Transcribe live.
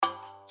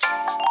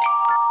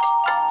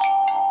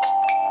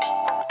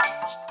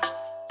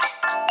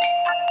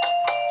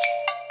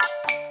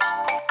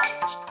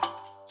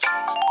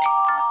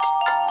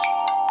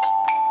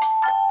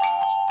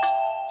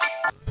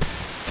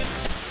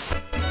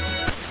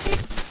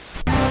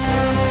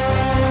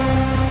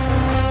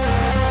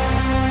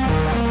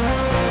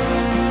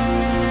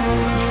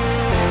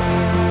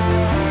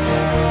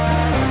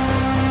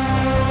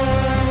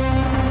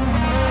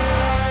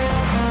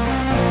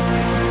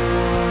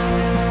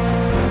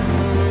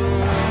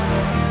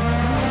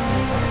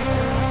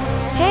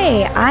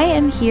Hey, I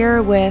am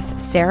here with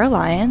Sarah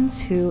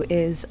Lyons, who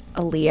is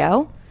a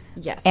Leo.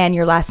 Yes. And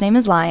your last name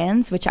is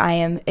Lyons, which I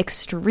am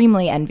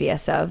extremely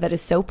envious of. That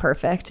is so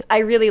perfect. I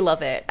really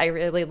love it. I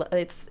really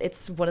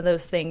it's one of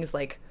those things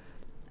like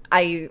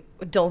I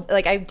don't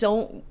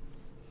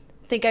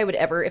think I would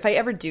ever, if I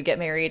ever do get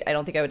married, I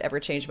don't think I would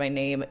ever change my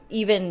name.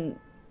 Even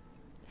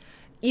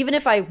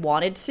if I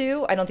wanted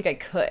to, I don't think I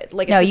could.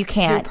 Like, it's No, just you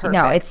can't. too perfect.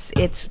 No,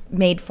 it's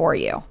made for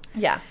you.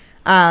 Yeah.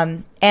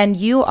 And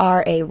you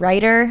are a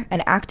writer,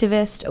 an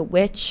activist, a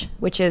witch,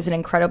 which is an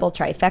incredible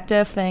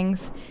trifecta of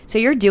things. So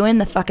you're doing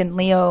the fucking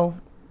Leo.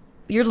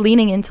 You're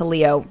leaning into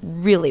Leo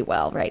really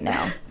well right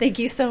now. Thank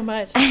you so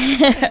much.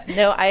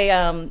 No,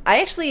 I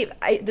actually,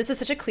 this is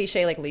such a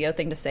cliche like Leo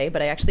thing to say,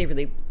 but I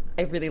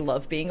really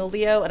love being a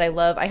Leo, and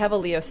I have a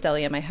Leo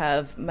stellium. I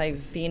have my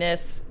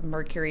Venus,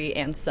 Mercury,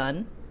 and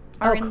Sun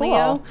are in cool.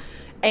 Leo.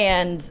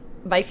 And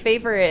my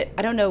favorite,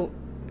 I don't know,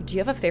 do you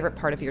have a favorite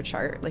part of your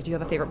chart? Like, do you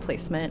have a favorite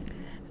placement?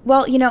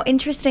 Well,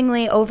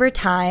 interestingly, over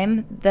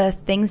time, the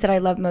things that I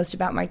love most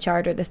about my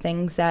chart are the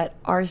things that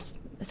are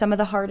some of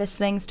the hardest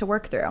things to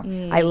work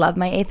through. I love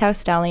my 8th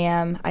house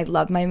stellium. I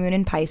love my moon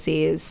in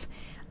Pisces.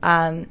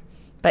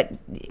 But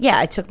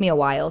yeah, it took me a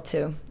while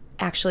to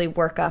actually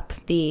work up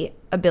the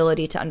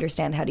ability to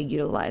understand how to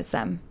utilize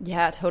them.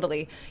 Yeah,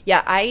 totally.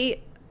 Yeah, I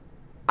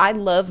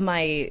love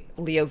my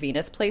Leo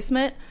Venus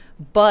placement,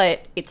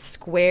 but it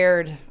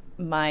squared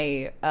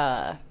my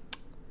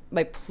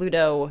my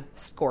Pluto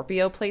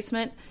Scorpio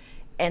placement,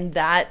 and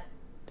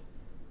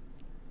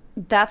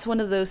that's one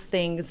of those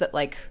things that,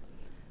 like,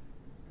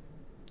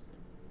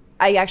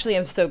 I actually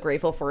am so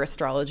grateful for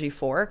astrology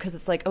for, because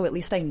it's like, oh, at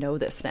least I know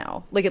this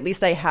now. Like, at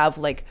least I have,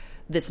 like,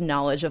 this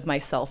knowledge of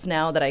myself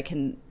now that I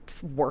can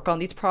work on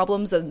these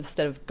problems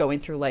instead of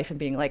going through life and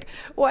being like,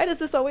 why does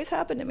this always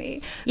happen to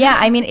me? Yeah,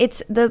 I mean,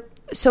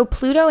 so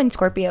Pluto in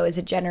Scorpio is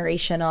a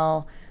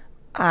generational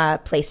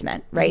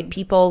placement, right?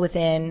 People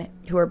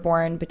who are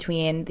born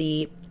between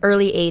the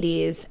early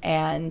 80s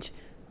and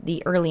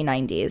the early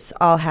 90s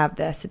all have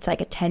this. It's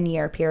like a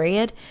 10-year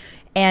period.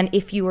 And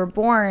if you were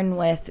born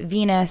with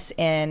Venus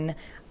in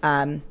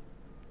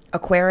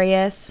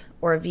Aquarius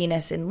or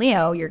Venus in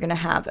Leo, you're going to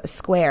have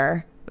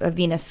a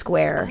Venus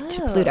square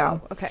to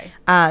Pluto. Okay.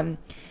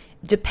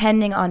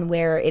 Depending on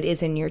where it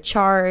is in your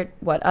chart,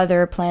 what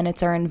other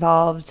planets are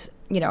involved,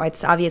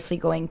 it's obviously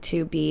going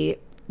to be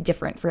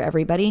different for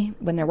everybody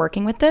when they're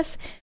working with this.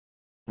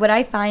 What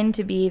I find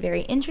to be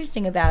very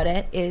interesting about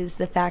it is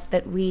the fact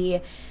that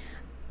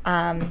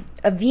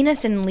a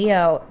Venus in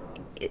Leo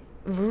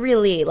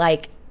really,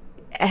 like,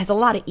 has a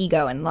lot of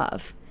ego and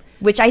love,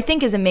 which I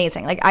think is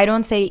amazing. Like, I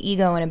don't say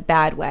ego in a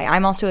bad way.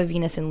 I'm also a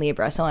Venus in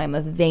Libra, so I'm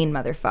a vain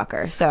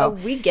motherfucker. So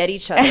we get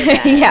each other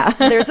then. Yeah.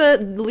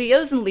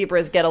 Leos and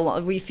Libras get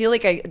along. We feel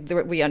like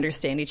we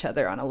understand each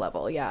other on a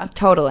level. Yeah.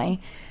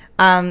 Totally.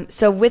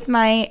 So with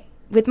my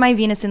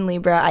Venus in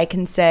Libra, I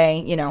can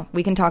say,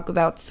 we can talk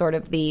about sort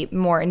of the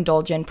more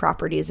indulgent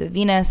properties of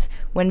Venus.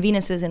 When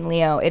Venus is in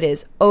Leo, it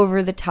is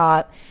over the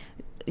top,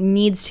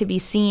 needs to be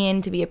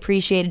seen, to be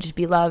appreciated, to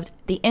be loved.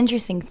 The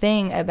interesting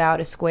thing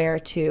about a square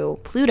to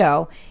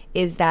Pluto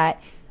is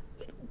that,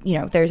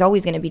 there's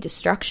always going to be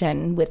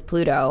destruction with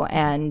Pluto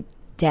and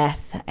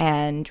death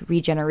and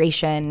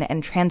regeneration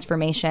and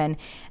transformation,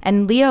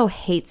 and Leo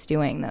hates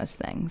doing those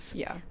things.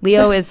 Yeah.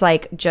 Leo is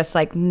just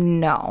like,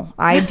 no,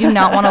 I do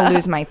not want to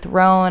lose my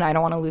throne. I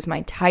don't want to lose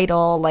my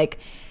title. Like,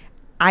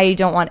 I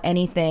don't want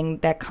anything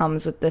that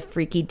comes with the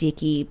freaky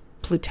deaky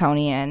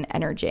Plutonian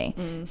energy.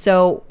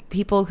 So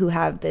people who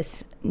have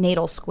this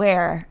natal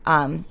square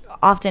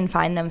often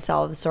find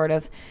themselves sort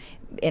of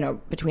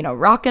between a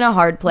rock and a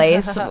hard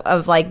place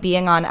of like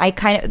being on,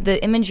 the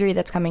imagery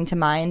that's coming to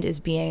mind is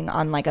being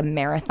on like a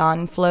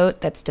marathon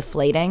float that's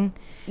deflating.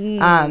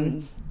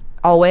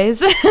 Always.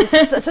 This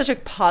is such a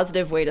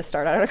positive way to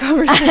start out a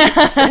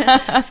conversation.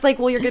 It's like,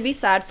 well, you're going to be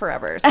sad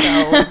forever, so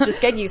just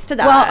get used to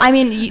that. Well, I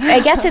mean, I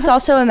guess it's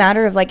also a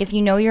matter of like, if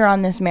you're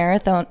on this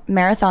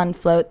marathon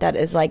float that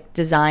is like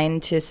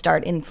designed to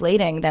start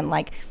inflating, then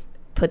like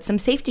put some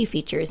safety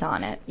features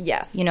on it.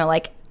 Yes.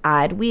 Like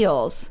add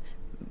wheels,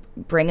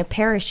 bring a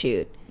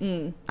parachute,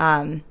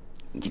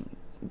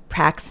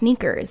 pack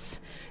sneakers.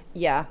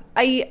 Yeah.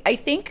 I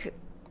think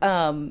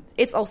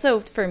it's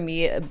also, for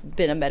me,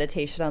 been a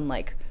meditation on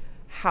like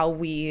how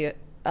we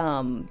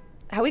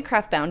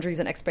craft boundaries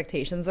and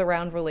expectations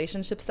around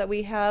relationships that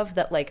we have,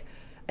 that like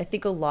I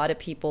think a lot of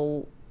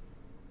people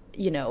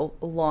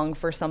long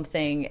for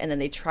something, and then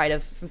they try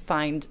to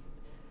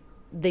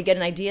they get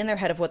an idea in their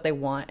head of what they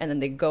want, and then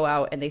they go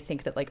out and they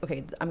think that like,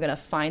 okay, I'm going to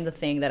find the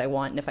thing that I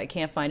want, and if I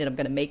can't find it, I'm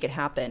going to make it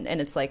happen. And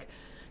it's like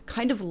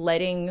kind of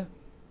letting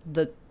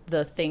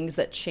the things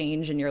that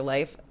change in your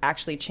life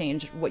actually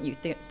change what you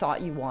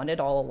thought you wanted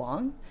all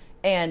along,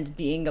 and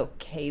being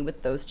okay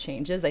with those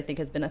changes, I think,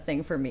 has been a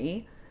thing for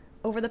me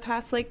over the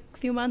past like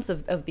few months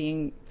of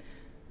being,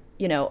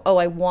 oh,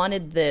 I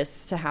wanted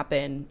this to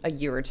happen a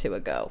year or two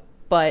ago,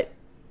 but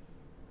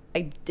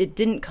it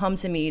didn't come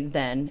to me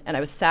then, and I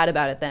was sad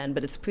about it then,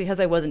 but it's because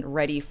I wasn't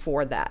ready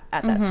for that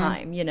at that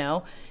time,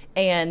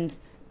 And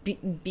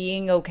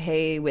being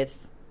okay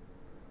with,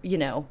 you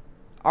know,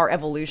 our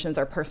evolutions,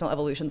 our personal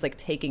evolutions, like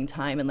taking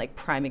time and like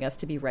priming us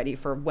to be ready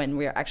for when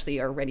we actually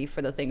are ready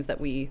for the things that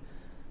we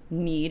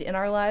need in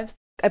our lives.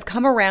 I've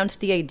come around to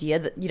the idea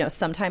that, you know,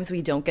 sometimes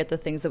we don't get the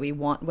things that we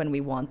want when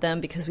we want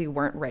them because we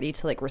weren't ready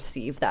to like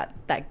receive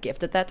that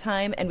gift at that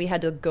time. And we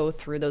had to go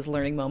through those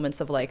learning moments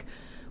of like,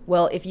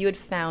 well, if you had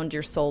found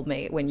your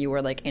soulmate when you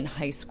were like in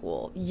high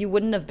school, you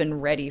wouldn't have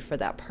been ready for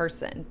that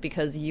person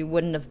because you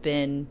wouldn't have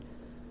been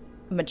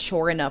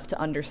mature enough to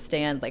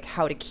understand like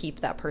how to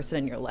keep that person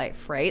in your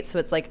life, right? So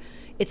it's like,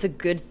 it's a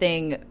good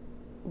thing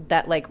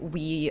that like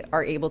we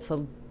are able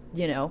to,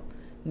 you know,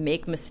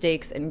 make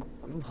mistakes and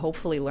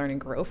hopefully learn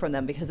and grow from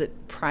them, because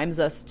it primes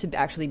us to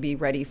actually be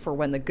ready for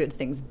when the good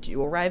things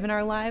do arrive in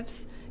our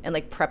lives, and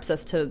like preps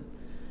us to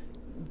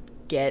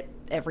get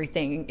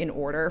everything in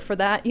order for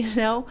that, you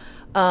know,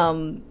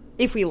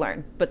 if we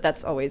learn. But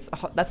that's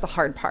the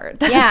hard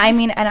part. Yeah, I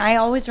mean, and I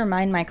always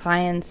remind my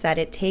clients that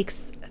it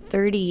takes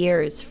 30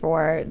 years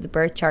for the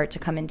birth chart to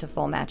come into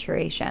full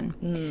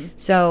maturation.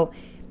 So,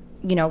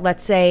 you know,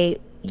 let's say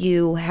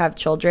you have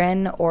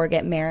children or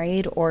get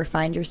married or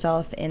find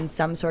yourself in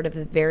some sort of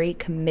a very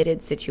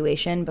committed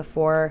situation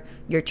before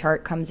your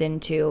chart comes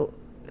into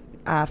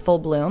full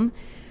bloom.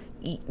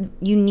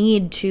 You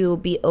need to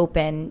be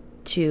open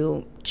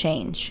to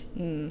change.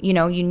 You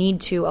know, you need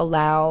to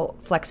allow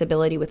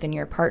flexibility within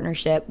your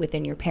partnership,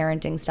 within your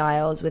parenting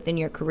styles, within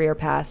your career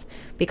path,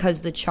 because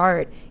the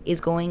chart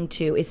is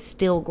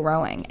still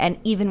growing. And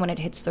even when it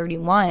hits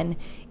 31,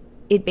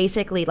 it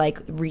basically like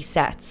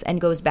resets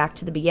and goes back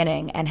to the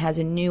beginning and has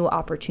a new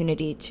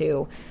opportunity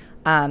to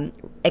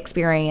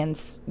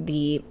experience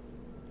the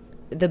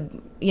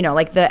you know,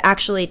 like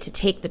actually to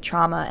take the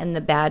trauma and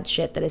the bad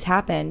shit that has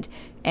happened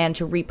and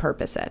to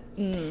repurpose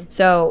it.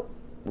 So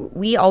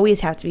we always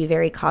have to be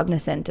very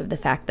cognizant of the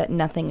fact that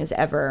nothing is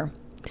ever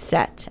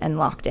set and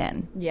locked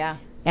in. Yeah.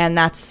 And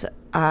that's,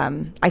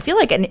 I feel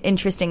like an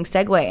interesting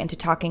segue into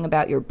talking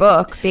about your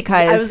book,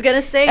 because I was going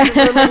to say,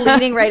 we're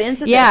leading right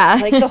into this. Yeah.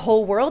 Like the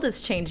whole world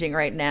is changing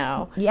right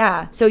now.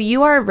 Yeah. So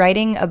you are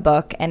writing a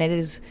book, and it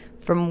is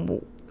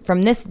from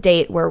this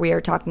date where we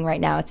are talking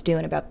right now. It's due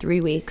in about 3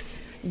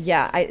 weeks.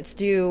 Yeah, it's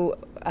due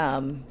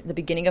the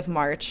beginning of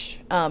March.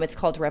 It's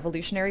called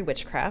Revolutionary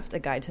Witchcraft: A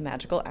Guide to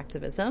Magical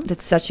Activism.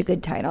 That's such a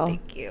good title.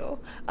 Thank you.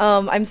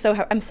 I'm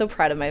so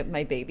proud of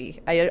my baby.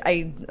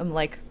 I'm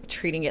like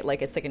treating it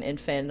like it's like an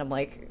infant. I'm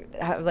like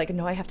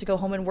no, I have to go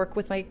home and work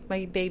with my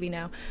baby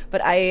now.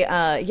 But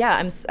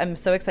I'm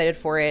so excited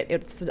for it.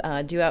 It's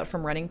due out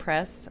from Running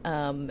Press,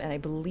 and I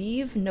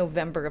believe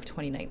November of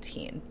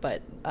 2019.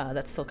 But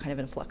that's still kind of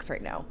in flux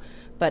right now.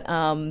 But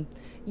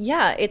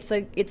yeah, it's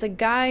a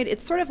guide.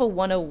 It's sort of a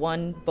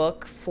 101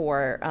 book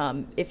for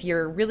if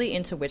you're really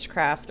into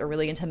witchcraft or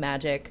really into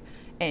magic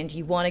and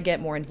you want to get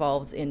more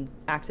involved in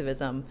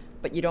activism,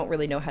 but you don't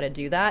really know how to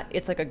do that.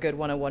 It's like a good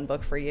 101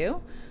 book for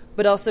you.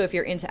 But also if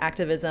you're into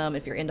activism,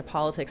 if you're into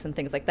politics and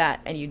things like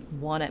that, and you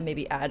want to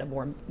maybe add a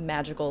more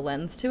magical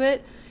lens to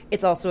it,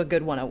 it's also a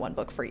good 101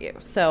 book for you.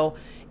 So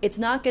it's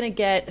not going to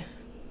get,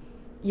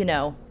 you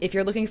know, if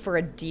you're looking for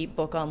a deep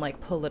book on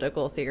like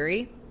political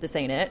theory, this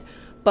ain't it.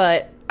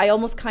 But I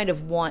almost kind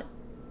of want,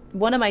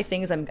 one of my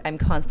things I'm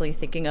constantly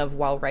thinking of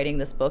while writing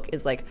this book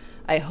is like,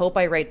 I hope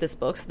I write this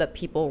book so that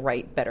people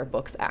write better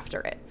books after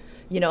it.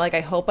 You know, like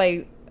I hope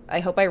I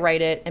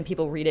write it and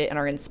people read it and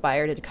are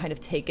inspired to kind of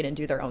take it and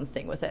do their own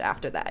thing with it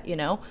after that, you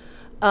know?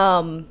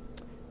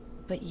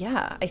 But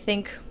yeah, I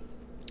think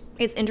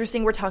it's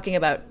interesting we're talking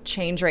about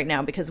change right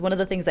now, because one of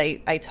the things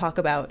I talk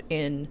about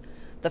in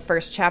the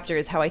first chapter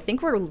is how I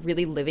think we're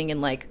really living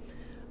in like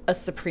a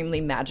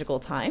supremely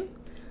magical time.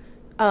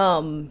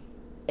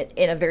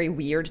 In a very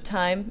weird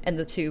time, and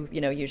the two, you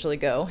know, usually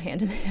go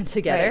hand in hand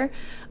together.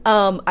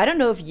 Right. I don't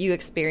know if you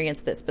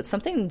experienced this, but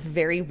something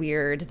very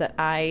weird that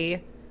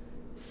I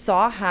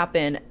saw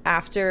happen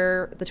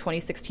after the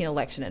 2016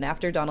 election and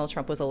after Donald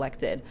Trump was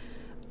elected,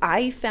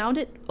 I found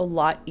it a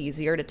lot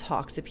easier to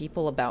talk to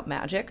people about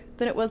magic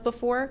than it was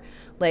before.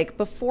 Like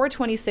before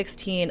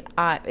 2016,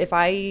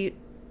 I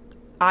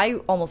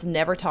almost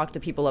never talked to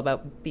people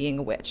about being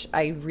a witch.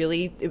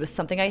 It was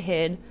something I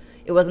hid.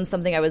 It wasn't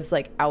something I was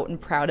like out and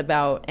proud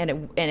about.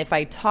 And if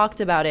I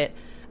talked about it,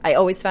 I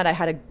always found I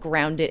had to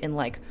ground it in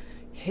like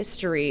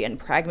history and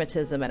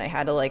pragmatism. And I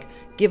had to like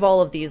give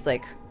all of these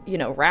like, you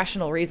know,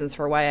 rational reasons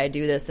for why I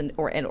do this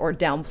or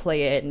downplay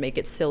it and make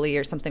it silly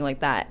or something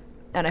like that.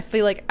 And I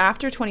feel like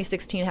after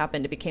 2016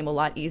 happened, it became a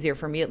lot easier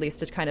for me, at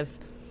least, to kind of,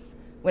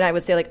 when I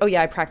would say like, oh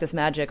yeah, I practice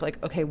magic.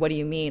 Like, okay, what do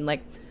you mean?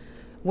 Like,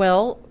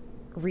 well,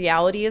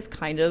 reality is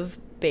kind of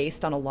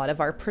based on a lot of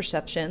our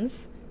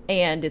perceptions.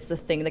 And it's a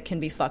thing that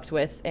can be fucked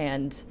with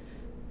and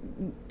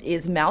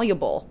is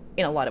malleable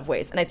in a lot of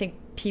ways. And I think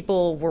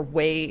people were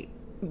way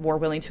more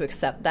willing to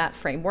accept that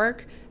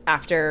framework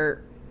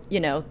after, you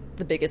know,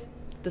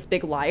 this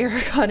big liar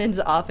got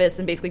into office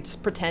and basically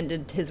just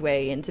pretended his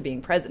way into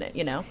being president,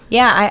 you know?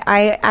 Yeah,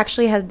 I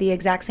actually had the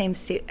exact same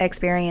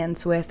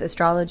experience with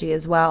astrology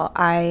as well.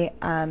 I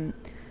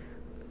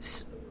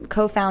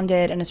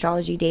co-founded an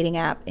astrology dating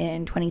app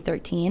in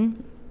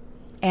 2013.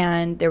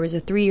 And there was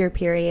a 3-year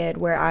period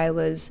where I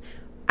was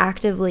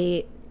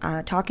actively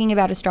talking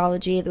about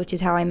astrology, which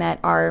is how I met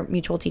our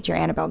mutual teacher,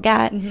 Annabelle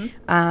Gatt,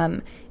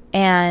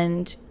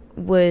 and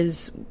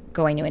was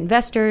going to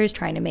investors,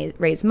 trying to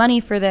raise money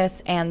for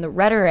this. And the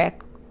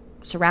rhetoric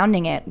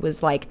surrounding it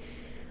was like,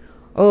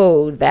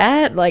 oh,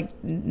 that, like,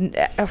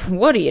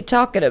 what are you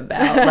talking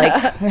about?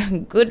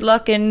 Like, good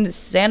luck in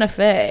Santa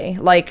Fe.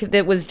 Like,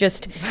 that was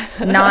just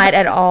not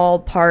at all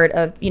part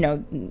of, you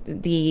know,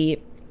 the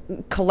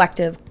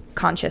collective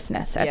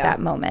consciousness at that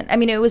moment. I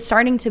mean, it was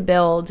starting to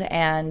build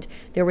and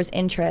there was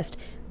interest,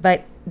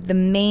 but the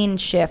main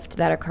shift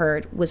that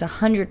occurred was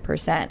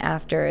 100%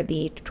 after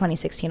the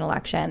 2016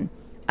 election.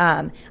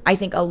 I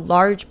think a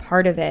large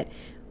part of it,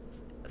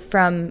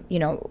 from, you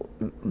know,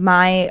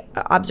 my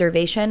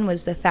observation,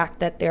 was the fact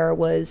that there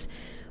was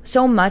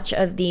so much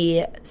of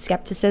the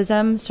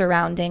skepticism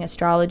surrounding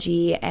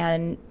astrology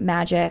and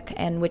magic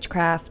and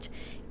witchcraft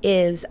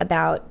is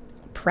about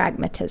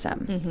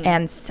pragmatism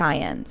and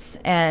science,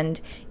 and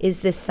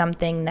is this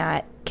something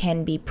that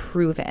can be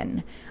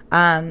proven?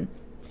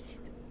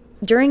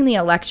 During the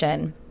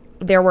election,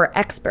 there were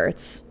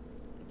experts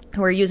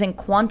who were using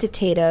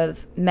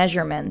quantitative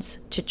measurements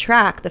to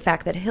track the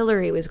fact that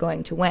Hillary was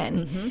going to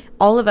win.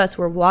 All of us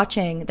were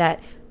watching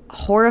that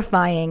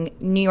horrifying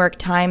New York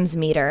Times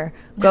meter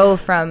go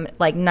from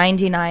like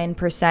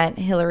 99%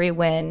 Hillary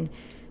win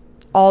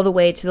all the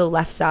way to the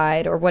left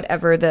side, or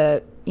whatever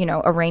the, you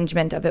know,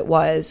 arrangement of it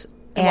was.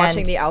 And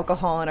watching the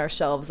alcohol on our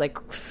shelves like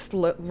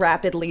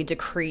rapidly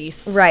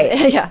decrease.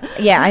 Right. Yeah.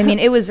 Yeah. I mean,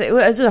 it was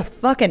a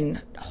fucking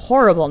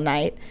horrible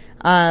night.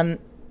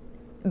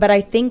 But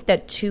I think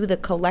that to the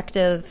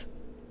collective,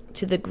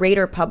 to the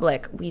greater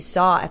public, we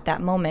saw at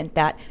that moment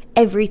that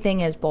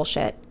everything is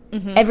bullshit.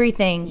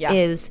 Everything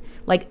is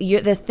like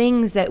the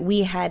things that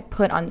we had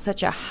put on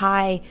such a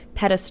high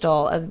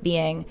pedestal of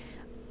being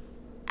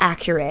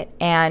accurate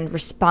and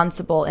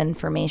responsible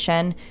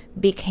information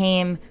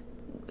became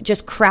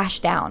just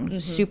crashed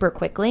down super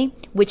quickly,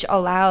 which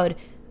allowed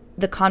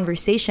the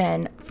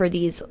conversation for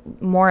these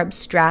more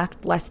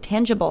abstract, less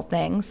tangible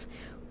things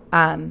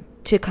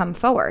to come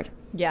forward.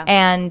 Yeah.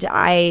 And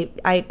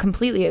I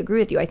completely agree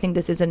with you. I think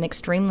this is an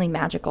extremely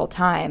magical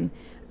time.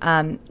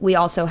 We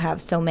also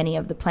have so many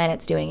of the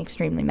planets doing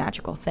extremely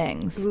magical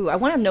things. Ooh, I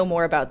want to know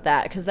more about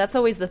that, because that's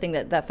always the thing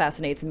that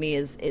fascinates me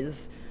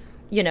is,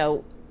 you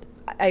know,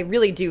 I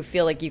really do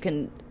feel like you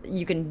can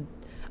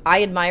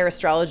I admire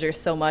astrologers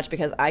so much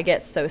because I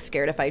get so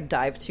scared if I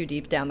dive too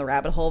deep down the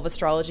rabbit hole of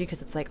astrology,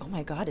 because it's like, oh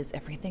my God, is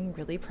everything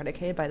really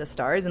predicated by the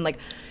stars? And like,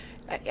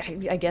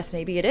 I guess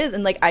maybe it is.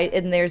 And like, I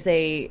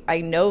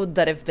know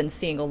that I've been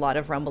seeing a lot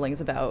of rumblings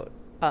about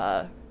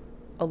a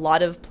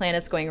lot of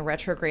planets going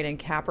retrograde in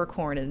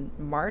Capricorn in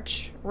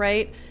March,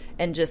 right?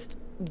 And just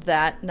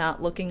that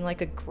not looking like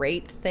a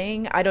great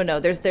thing. I don't know.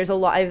 There's a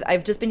lot.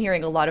 I've just been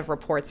hearing a lot of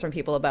reports from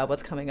people about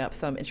what's coming up,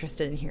 so I'm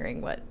interested in hearing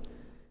what.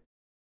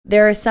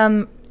 There are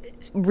some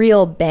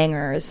real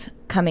bangers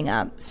coming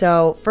up.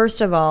 So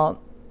first of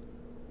all,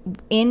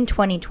 in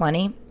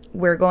 2020,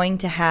 we're going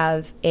to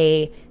have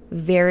a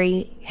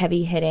very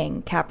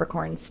heavy-hitting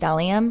Capricorn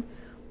stellium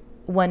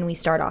when we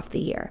start off the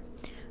year.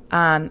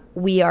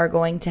 We are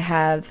going to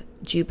have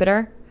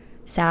Jupiter,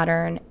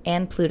 Saturn,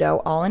 and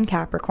Pluto all in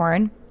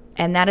Capricorn,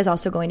 and that is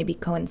also going to be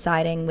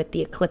coinciding with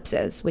the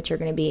eclipses, which are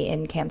going to be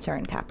in Cancer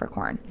and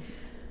Capricorn.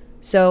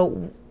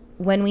 So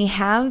when we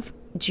have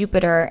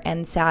Jupiter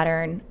and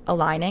Saturn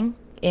aligning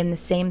in the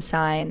same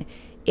sign,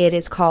 it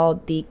is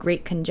called the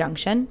Great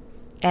Conjunction,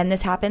 and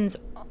this happens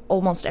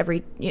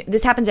every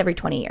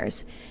 20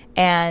 years.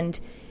 And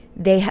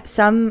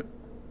some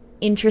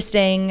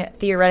interesting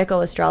theoretical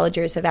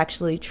astrologers have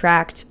actually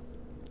tracked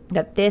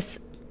that this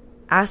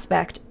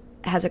aspect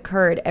has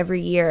occurred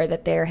every year,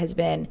 that there has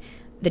been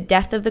the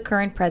death of the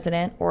current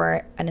president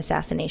or an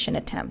assassination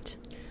attempt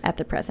at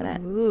the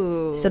president.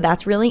 Ooh. So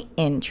that's really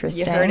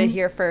interesting. You heard it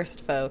here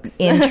first, folks.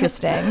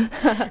 Interesting.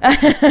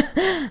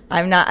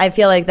 I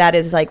feel like that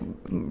is like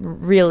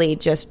really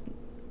just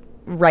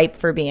ripe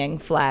for being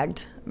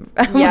flagged.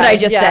 What I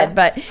just said,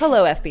 but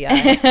hello FBI.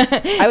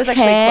 I was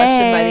actually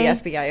questioned by the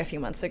FBI a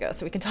few months ago,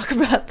 so we can talk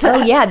about that.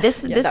 Oh yeah,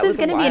 this is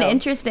going to be an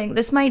interesting.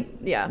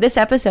 This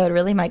episode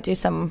really might do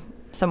some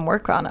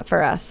work on it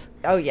for us.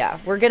 Oh yeah,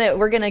 we're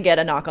gonna get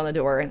a knock on the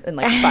door in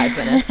like 5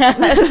 minutes.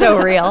 That's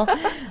so real.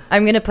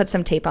 I'm gonna put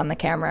some tape on the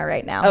camera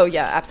right now. Oh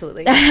yeah,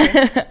 absolutely.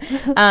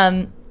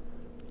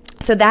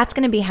 So that's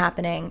going to be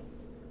happening.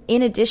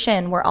 In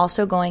addition, we're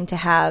also going to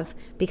have,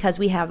 because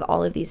we have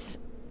all of these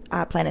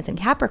planets in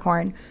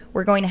Capricorn,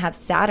 we're going to have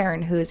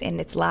Saturn, who's in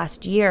its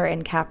last year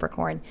in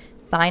Capricorn,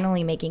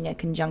 finally making a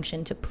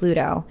conjunction to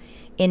Pluto.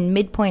 In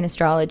midpoint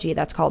astrology,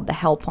 that's called the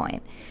hell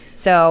point.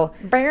 So,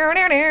 yeah.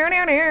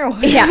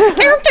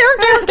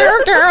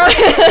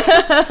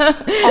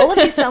 All of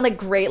these sound like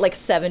great, like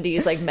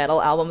 70s, like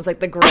metal albums, like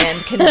the Grand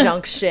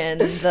Conjunction,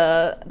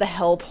 the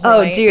Hell Point.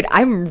 Oh, dude,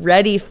 I'm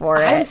ready for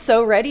it. I'm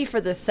so ready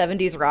for the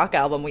 70s rock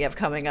album we have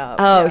coming up.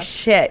 Oh,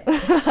 shit.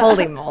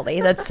 Holy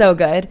moly. That's so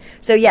good.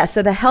 So, yeah,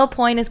 so the Hell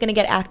Point is going to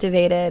get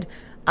activated,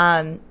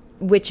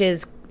 which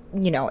is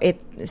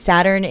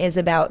Saturn is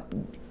about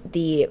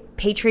the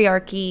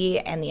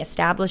patriarchy and the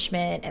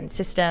establishment and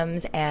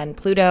systems, and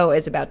Pluto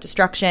is about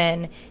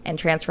destruction and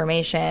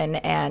transformation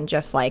and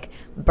just like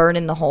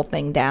burning the whole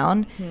thing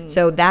down.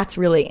 So that's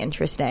really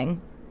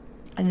interesting.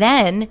 And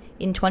then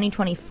in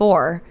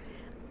 2024,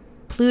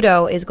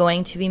 Pluto is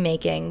going to be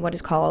making what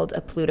is called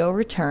a Pluto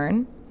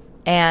return,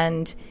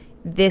 and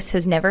this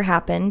has never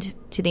happened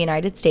to the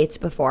United States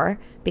before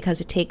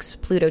because it takes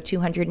Pluto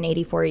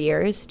 284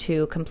 years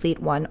to complete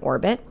one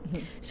orbit.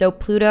 So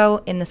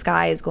Pluto in the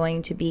sky is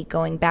going to be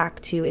going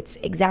back to its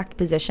exact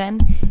position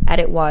as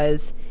it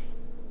was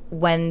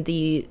when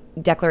the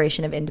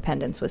Declaration of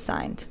Independence was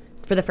signed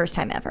for the first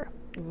time ever.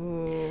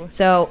 Ooh.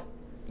 So,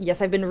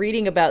 yes, I've been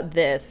reading about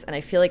this, and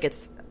I feel like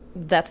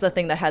that's the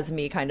thing that has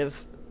me kind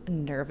of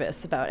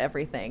nervous about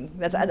everything.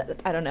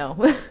 I don't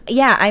know.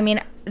 Yeah, I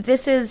mean,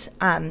 this is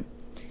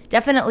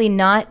definitely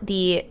not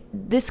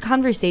this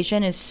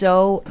conversation is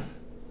so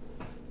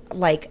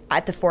like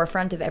at the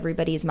forefront of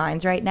everybody's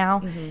minds right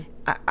now.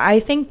 I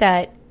think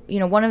that,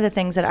 one of the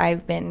things that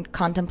I've been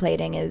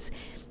contemplating is,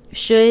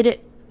 should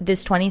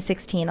this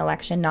 2016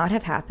 election not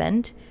have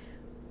happened,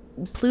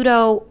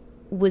 Pluto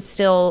was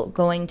still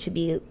going to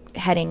be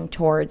heading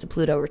towards a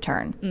Pluto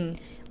return.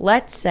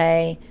 Let's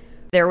say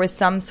there was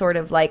some sort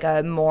of like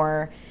a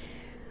more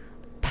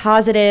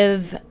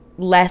positive,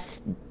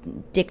 less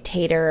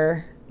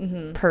dictator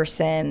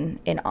person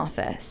in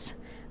office,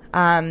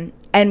 and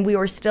we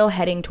were still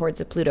heading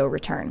towards a Pluto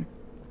return.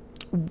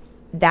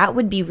 That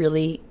would be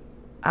really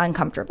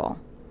uncomfortable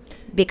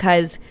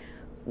because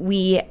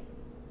we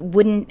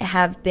wouldn't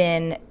have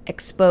been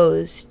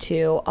exposed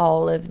to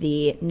all of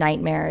the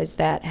nightmares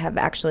that have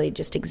actually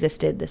just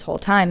existed this whole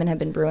time and have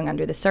been brewing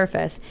under the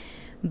surface.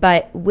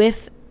 But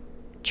with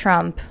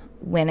Trump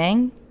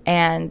winning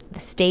and the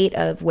state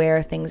of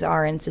where things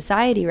are in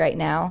society right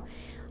now,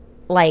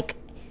 like,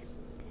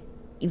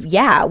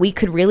 yeah, we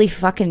could really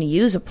fucking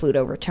use a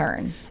Pluto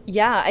return.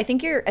 Yeah, I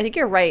think you're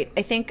right.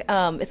 I think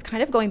it's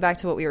kind of going back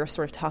to what we were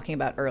sort of talking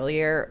about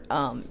earlier,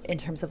 in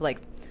terms of like,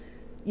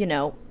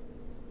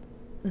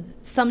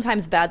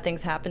 sometimes bad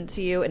things happen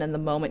to you, and in the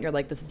moment you're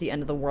like, this is the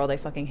end of the world, I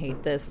fucking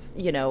hate this,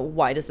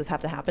 why does this have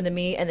to happen to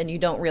me? And then you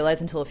don't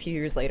realize until a few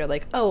years later,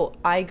 like, oh,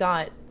 I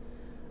got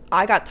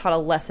taught a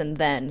lesson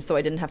then, so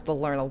I didn't have to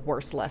learn a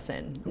worse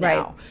lesson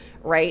now.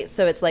 Right?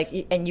 So it's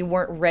like, and you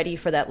weren't ready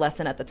for that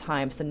lesson at the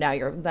time, so now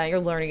you're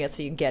learning it,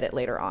 so you get it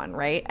later on,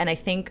 right? And I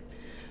think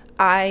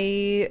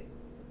I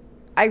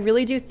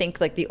really do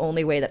think like the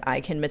only way that I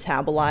can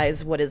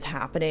metabolize what is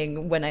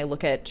happening when I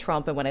look at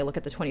Trump and when I look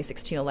at the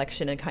 2016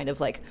 election and kind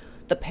of like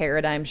the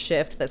paradigm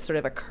shift that sort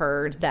of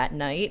occurred that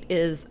night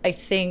is, I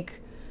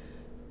think,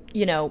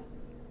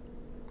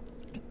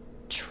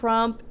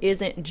 Trump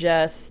isn't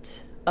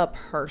just a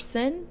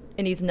person,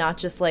 and he's not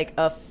just like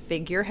a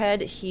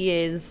figurehead. He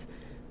is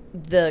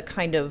the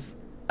kind of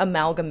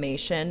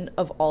amalgamation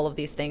of all of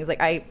these things.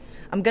 Like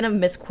I'm going to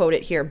misquote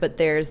it here, but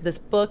there's this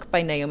book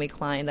by Naomi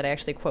Klein that I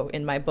actually quote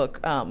in my book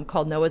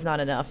called Noah's Not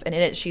Enough. And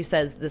in it, she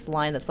says this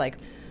line that's like,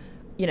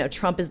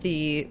 Trump is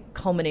the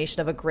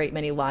culmination of a great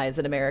many lies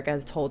that America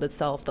has told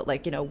itself, that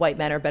like, white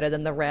men are better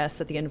than the rest,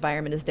 that the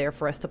environment is there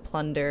for us to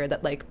plunder,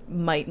 that like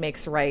might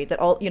makes right, that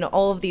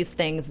all of these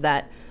things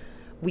that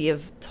we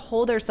have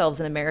told ourselves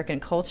in American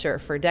culture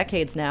for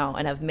decades now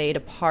and have made a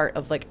part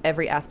of like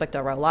every aspect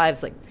of our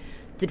lives. Like,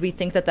 did we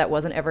think that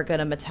wasn't ever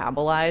going to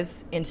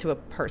metabolize into a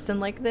person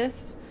like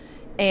this?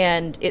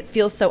 And it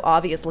feels so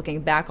obvious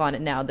looking back on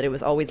it now that it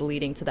was always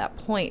leading to that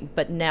point.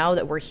 But now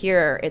that we're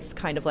here, it's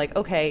kind of like,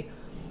 okay,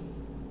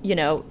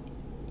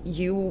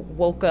 you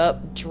woke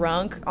up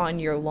drunk on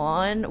your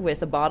lawn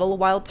with a bottle of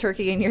wild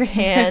turkey in your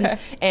hand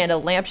and a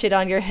lampshade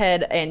on your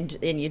head, and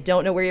you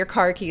don't know where your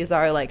car keys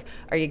are. Like,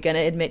 are you going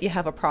to admit you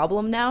have a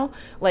problem now?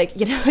 Like,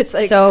 it's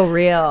like so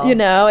real.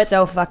 It's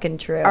so fucking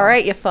true. All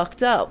right, you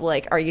fucked up.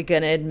 Like, are you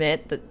going to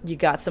admit that you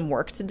got some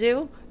work to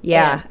do?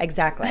 Yeah,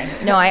 exactly.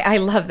 No, I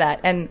love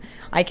that. And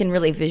I can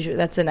really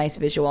that's a nice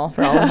visual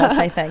for all of us,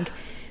 I think.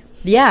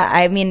 Yeah,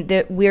 I mean,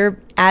 we're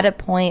at a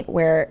point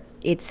where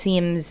it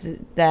seems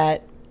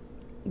that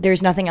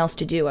there's nothing else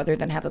to do other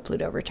than have a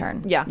Pluto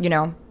return. Yeah.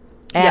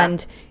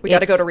 And we got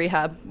to go to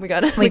rehab. We got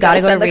to go to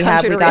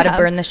rehab. We got to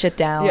burn the shit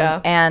down.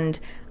 Yeah. And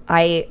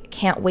I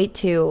can't wait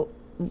to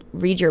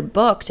read your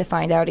book to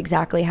find out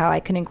exactly how I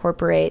can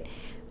incorporate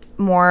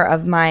more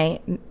of my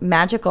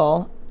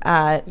magical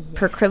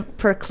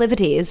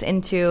proclivities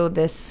into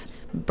this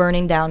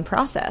burning down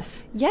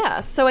process.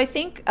 Yeah. So I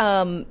think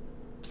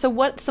so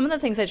what some of the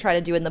things I try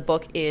to do in the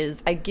book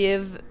is I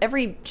give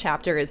every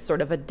chapter is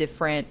sort of a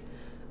different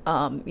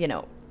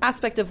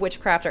aspect of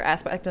witchcraft or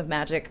aspect of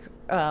magic,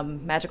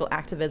 magical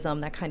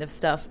activism, that kind of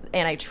stuff.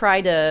 And I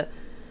try to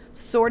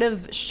sort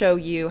of show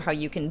you how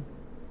you can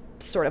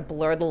sort of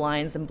blur the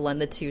lines and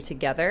blend the two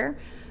together.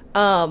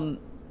 And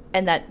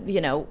that,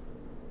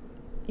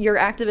 your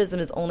activism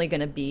is only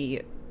going to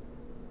be,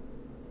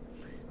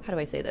 how do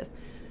I say this?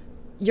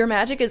 Your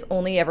magic is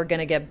only ever going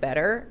to get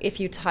better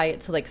if you tie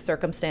it to like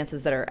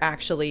circumstances that are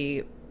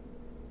actually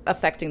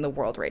affecting the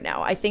world right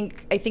now. I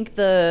think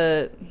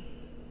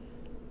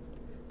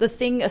the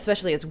thing,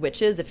 especially as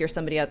witches, if you're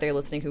somebody out there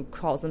listening who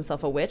calls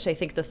themselves a witch, I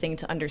think the thing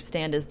to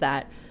understand is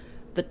that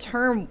the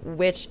term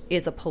witch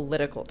is a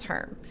political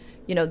term.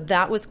 You know,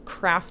 that was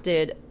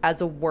crafted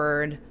as a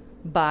word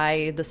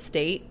by the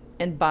state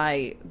and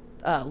by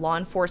law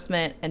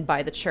enforcement and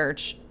by the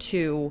church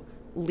to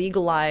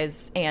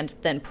legalize and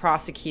then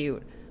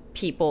prosecute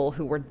people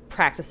who were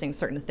practicing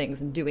certain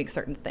things and doing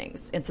certain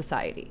things in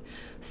society.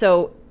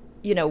 So,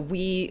 you know,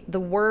 the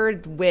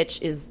word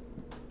witch is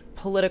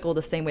political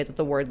the same way that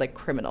the word like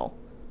criminal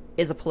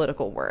is a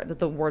political word, that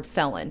the word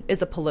felon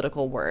is a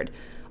political word.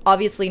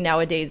 Obviously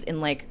nowadays in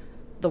like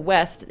the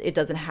West, it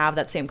doesn't have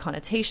that same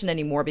connotation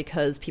anymore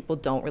because people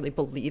don't really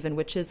believe in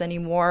witches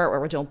anymore,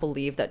 or don't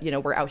believe that, you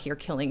know, we're out here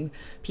killing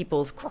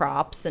people's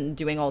crops and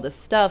doing all this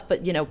stuff.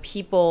 But, you know,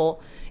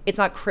 people, it's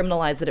not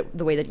criminalized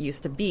the way that it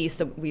used to be.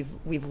 So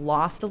we've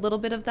lost a little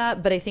bit of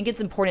that. But I think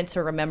it's important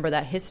to remember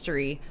that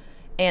history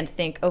and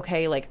think,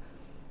 okay, like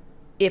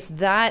if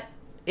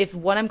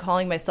what I'm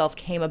calling myself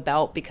came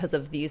about because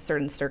of these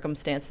certain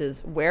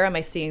circumstances, where am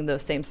I seeing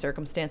those same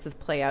circumstances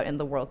play out in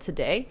the world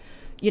today?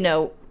 You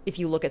know, if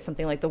you look at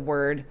something like the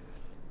word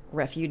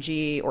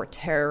refugee or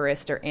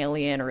terrorist or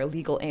alien or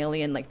illegal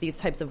alien, like these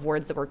types of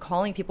words that we're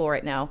calling people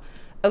right now,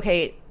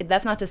 okay,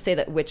 that's not to say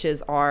that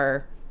witches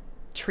are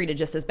treated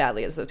just as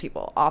badly as those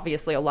people.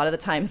 Obviously, a lot of the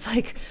times,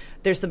 like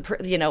there's some,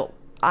 you know,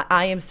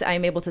 I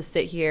am able to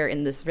sit here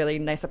in this really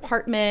nice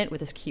apartment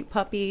with this cute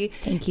puppy.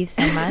 Thank you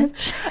so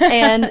much.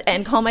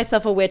 and call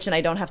myself a witch, and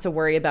I don't have to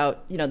worry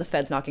about, you know, the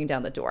feds knocking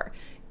down the door.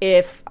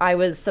 If I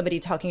was somebody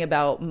talking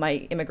about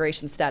my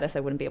immigration status, I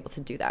wouldn't be able to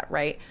do that,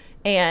 right?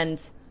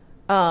 And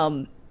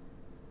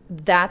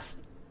that's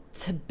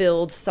to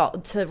build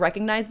to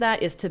recognize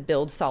that is to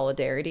build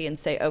solidarity and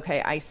say,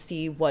 okay, I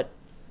see what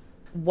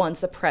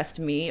once oppressed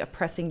me,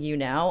 oppressing you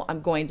now.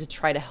 I'm going to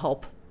try to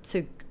help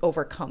to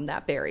overcome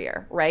that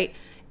barrier, right?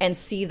 And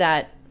see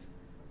that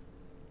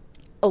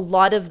a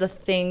lot of the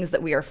things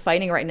that we are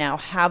fighting right now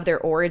have their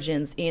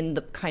origins in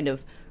the kind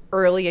of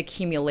early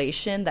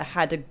accumulation that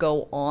had to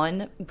go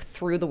on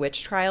through the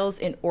witch trials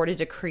in order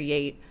to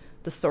create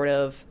the sort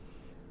of,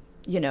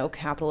 you know,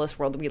 capitalist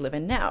world that we live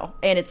in now.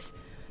 And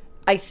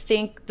I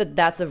think that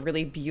that's a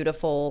really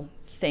beautiful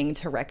thing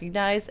to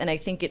recognize. And I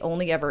think it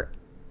only ever,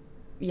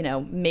 you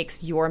know,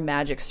 makes your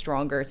magic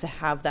stronger to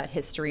have that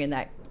history and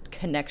that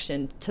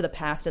connection to the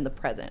past and the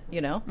present,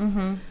 you know?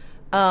 Mm-hmm.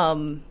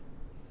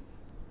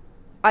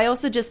 I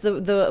also just,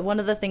 the one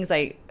of the things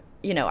I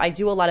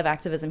do a lot of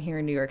activism here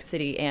in New York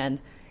City,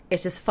 and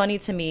it's just funny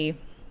to me,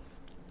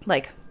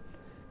 like,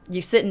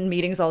 you sit in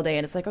meetings all day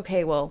and it's like,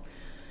 okay, well,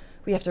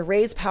 we have to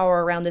raise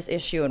power around this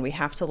issue and we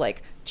have to,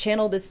 like,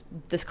 channel this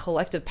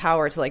collective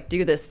power to, like,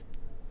 do this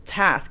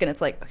task. And it's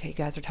like, okay, you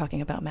guys are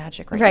talking about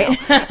magic right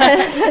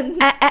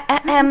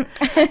now.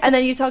 And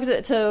then you talk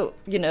to,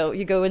 you know,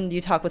 you go and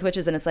you talk with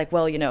witches and it's like,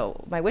 well, you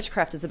know, my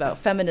witchcraft is about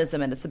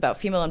feminism and it's about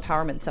female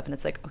empowerment and stuff. And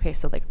it's like, okay,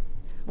 so, like,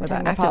 what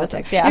about activism?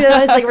 Politics, yeah. You know,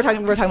 it's like we're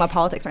talking about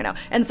politics right now.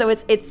 And so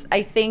it's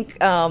I think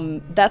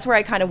that's where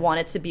I kind of want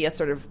it to be a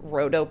sort of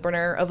road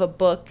opener of a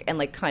book and,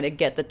 like, kind of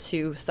get the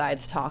two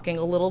sides talking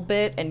a little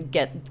bit and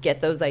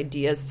get those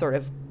ideas sort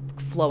of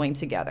flowing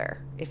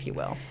together, if you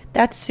will.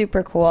 That's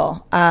super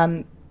cool.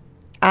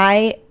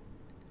 I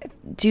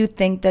do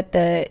think that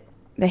the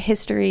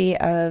history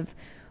of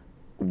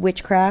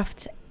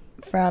witchcraft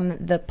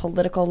from the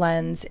political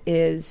lens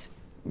is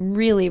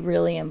really,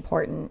 really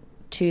important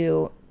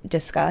to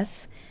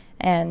discuss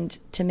and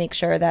to make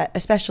sure that,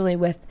 especially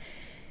with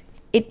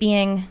it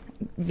being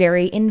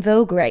very in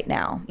vogue right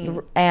now,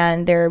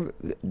 and there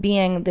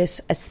being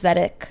this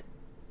aesthetic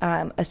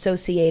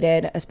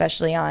associated,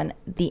 especially on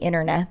the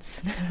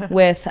internets,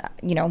 with,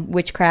 you know,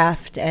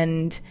 witchcraft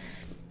and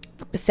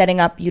setting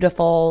up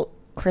beautiful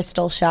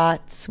crystal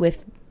shots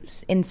with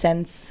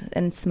incense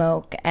and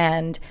smoke,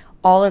 and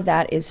all of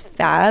that is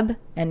fab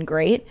and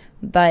great.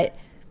 But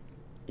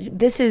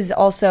this is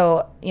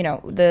also, you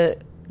know,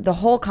 the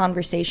whole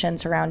conversation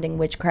surrounding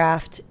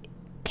witchcraft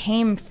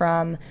came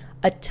from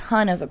a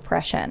ton of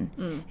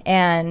oppression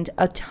and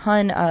a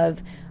ton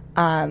of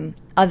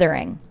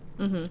othering,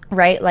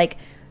 right? Like,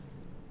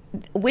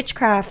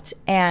 witchcraft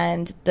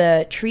and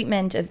the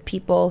treatment of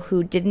people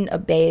who didn't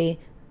obey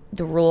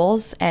the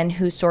rules and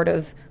who sort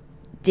of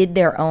did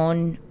their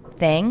own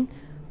thing,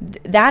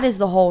 that is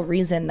the whole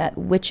reason that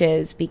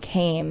witches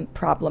became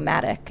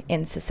problematic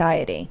in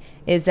society,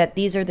 is that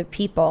these are the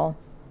people,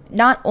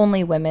 not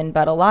only women,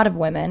 but a lot of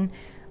women,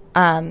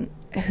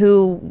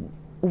 who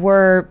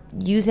were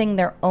using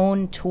their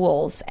own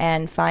tools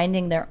and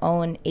finding their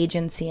own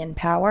agency and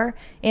power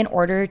in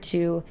order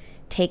to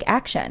take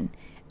action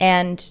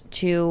and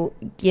to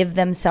give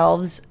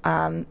themselves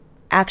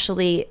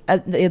actually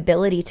the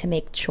ability to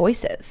make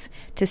choices,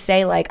 to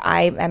say, like,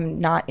 I am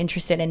not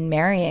interested in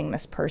marrying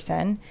this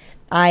person.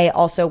 I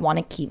also want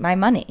to keep my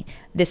money.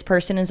 This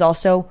person is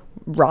also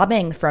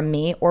robbing from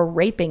me or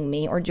raping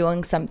me or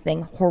doing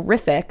something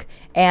horrific,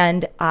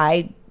 and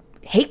I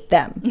hate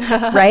them,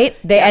 right?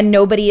 And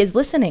nobody is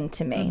listening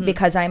to me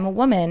because I'm a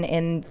woman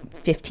in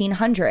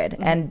 1500,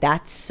 and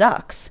that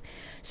sucks.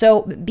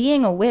 So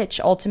being a witch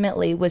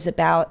ultimately was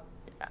about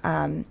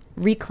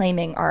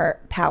reclaiming our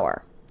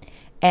power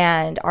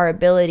and our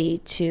ability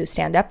to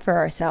stand up for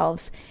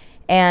ourselves.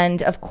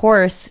 And of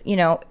course, you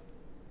know,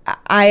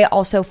 I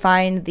also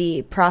find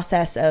the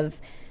process of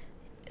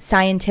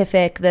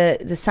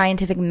the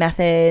scientific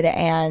method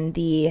and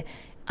the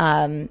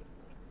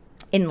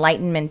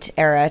Enlightenment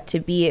era to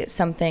be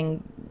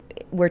something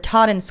we're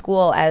taught in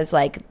school as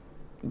like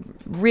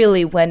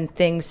really when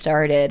things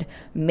started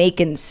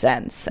making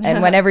sense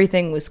and when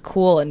everything was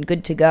cool and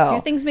good to go. Do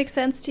things make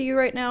sense to you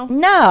right now?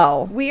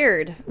 No.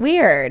 Weird.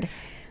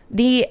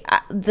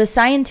 The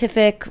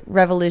scientific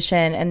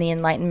revolution and the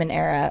Enlightenment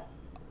era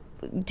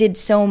did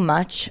so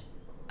much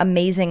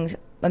amazing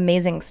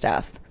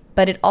stuff,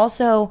 but it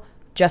also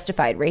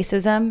justified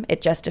racism,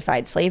 it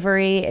justified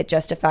slavery, it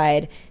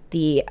justified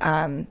the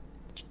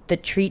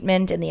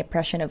treatment and the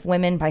oppression of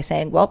women by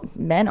saying, well,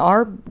 men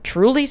are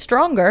truly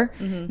stronger,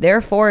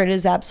 therefore it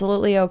is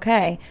absolutely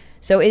okay.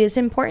 So it is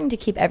important to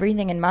keep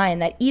everything in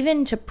mind that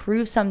even to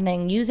prove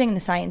something using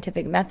the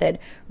scientific method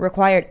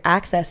required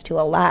access to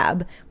a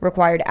lab,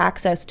 required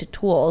access to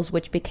tools,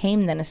 which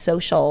became then a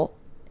social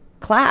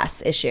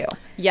class issue.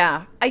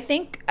 Yeah. I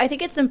think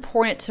it's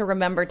important to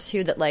remember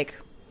too that like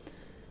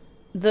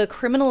the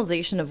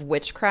criminalization of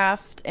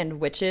witchcraft and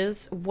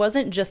witches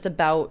wasn't just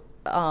about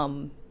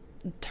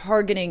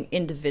targeting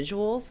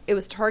individuals. It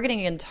was targeting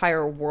an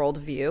entire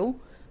worldview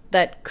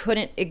that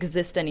couldn't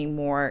exist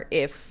anymore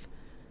if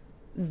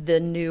the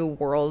new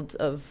world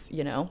of,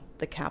 you know,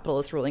 the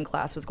capitalist ruling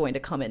class was going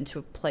to come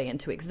into play and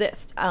to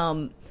exist.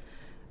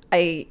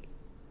 I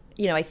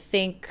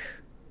think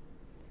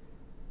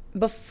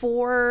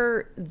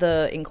before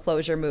the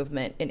enclosure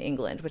movement in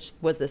England, which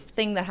was this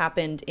thing that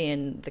happened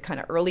in the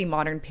kind of early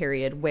modern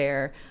period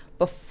where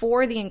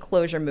before the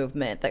enclosure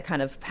movement that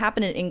kind of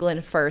happened in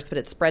England first, but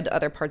it spread to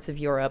other parts of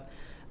Europe,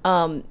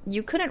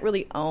 you couldn't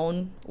really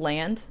own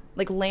land.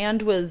 Like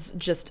land was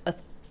just a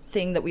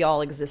thing that we all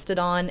existed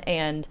on.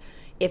 And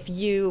if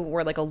you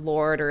were like a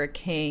lord or a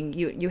king,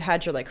 you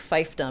had your like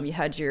fiefdom, you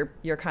had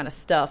your kind of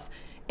stuff,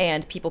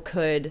 and people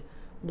could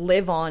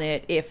live on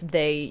it if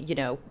they, you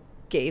know,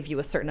 gave you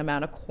a certain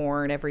amount of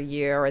corn every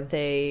year, or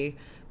they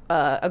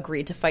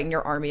agreed to fight in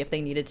your army if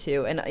they needed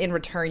to, and in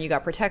return you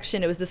got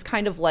protection. It was this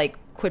kind of like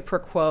quid pro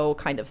quo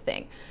kind of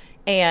thing.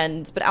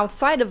 But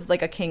outside of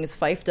like a king's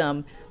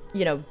fiefdom,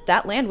 you know,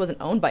 that land wasn't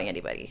owned by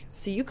anybody,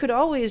 so you could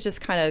always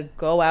just kind of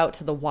go out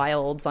to the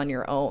wilds on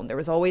your own. There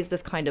was always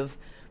this kind of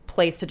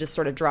place to just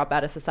sort of drop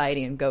out of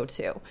society and go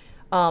to.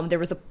 There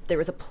was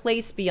a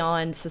place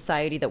beyond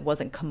society that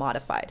wasn't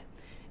commodified.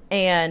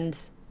 And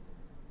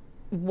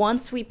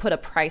once we put a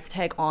price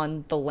tag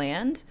on the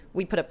land,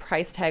 we put a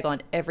price tag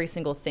on every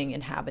single thing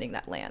inhabiting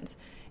that land.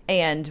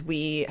 And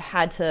we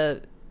had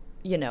to,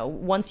 you know,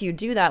 once you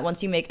do that,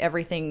 once you make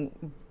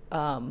everything,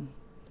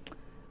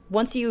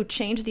 once you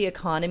change the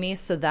economy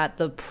so that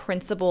the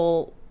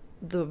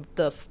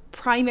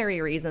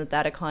primary reason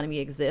that economy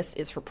exists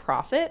is for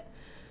profit,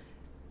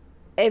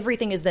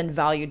 everything is then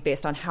valued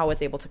based on how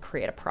it's able to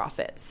create a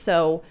profit.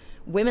 So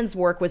women's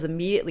work was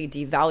immediately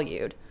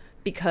devalued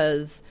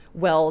because,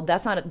 well,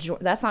 that's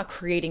not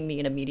creating me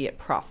an immediate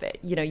profit.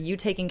 You know, you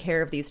taking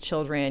care of these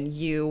children,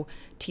 you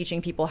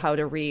teaching people how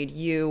to read,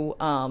 you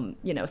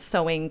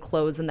sewing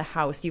clothes in the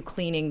house, you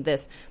cleaning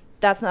this,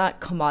 that's not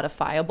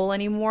commodifiable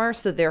anymore.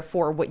 So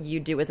therefore what you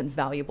do isn't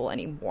valuable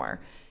anymore.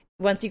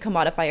 Once you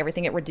commodify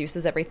everything, it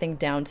reduces everything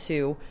down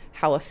to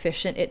how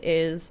efficient it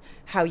is,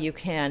 how you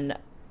can,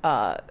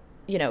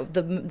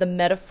 the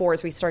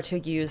metaphors we start to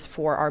use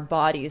for our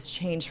bodies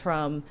change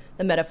from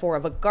the metaphor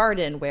of a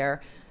garden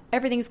where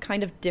everything's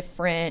kind of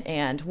different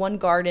and one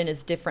garden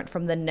is different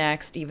from the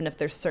next, even if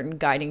there's certain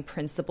guiding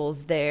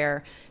principles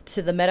there,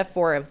 to the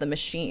metaphor of the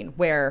machine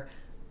where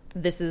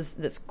this is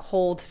this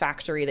cold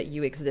factory that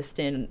you exist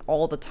in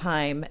all the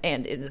time,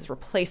 and it is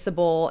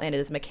replaceable and it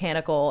is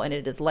mechanical and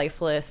it is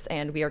lifeless,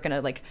 and we are going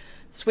to like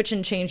switch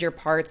and change your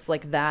parts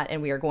like that,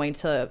 and we are going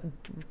to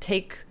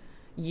take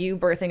you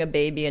birthing a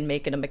baby and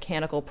make it a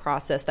mechanical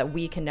process that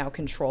we can now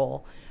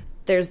control.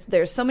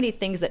 There's so many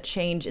things that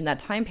change in that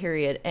time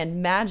period,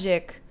 and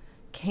magic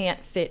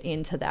can't fit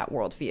into that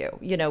worldview.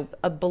 You know,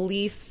 a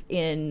belief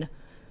in,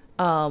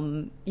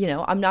 I'm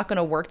not going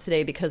to work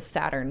today because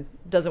Saturn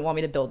doesn't want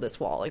me to build this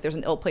wall. Like there's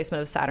an ill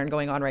placement of Saturn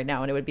going on right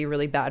now, and it would be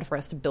really bad for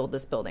us to build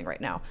this building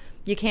right now.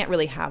 You can't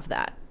really have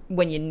that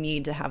when you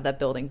need to have that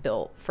building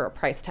built for a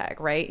price tag,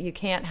 right? You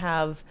can't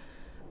have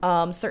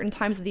certain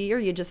times of the year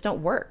you just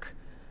don't work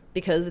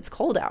because it's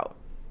cold out.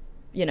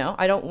 You know,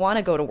 I don't want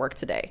to go to work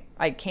today.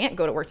 I can't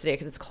go to work today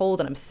because it's cold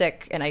and I'm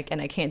sick and I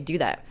can't do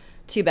that.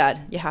 Too bad.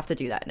 You have to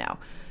do that now.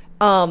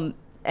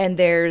 And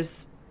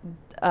there's,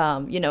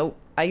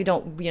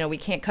 we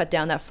can't cut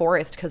down that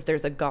forest because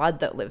there's a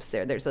god that lives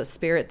there. There's a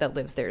spirit that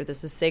lives there.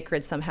 This is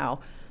sacred somehow.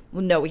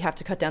 Well, no, we have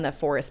to cut down that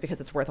forest because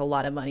it's worth a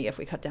lot of money if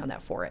we cut down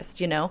that forest,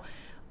 you know?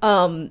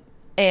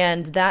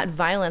 And that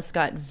violence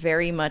got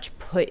very much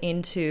put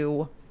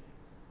into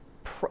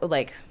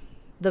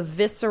the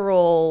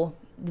visceral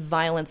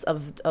violence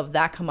of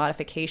that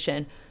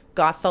commodification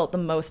got felt the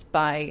most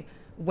by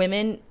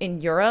women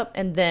in Europe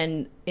and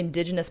then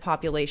indigenous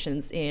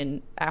populations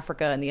in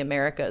Africa and the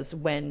Americas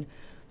when,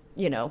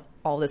 you know,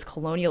 all this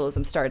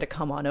colonialism started to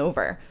come on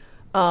over.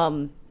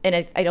 And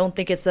I don't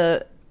think it's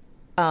a...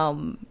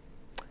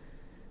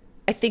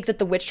 I think that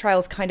the witch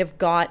trials kind of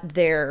got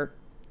their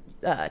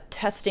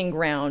testing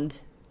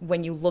ground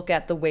when you look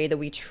at the way that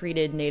we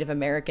treated Native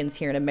Americans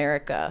here in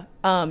America.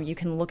 You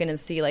can look in and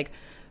see, like,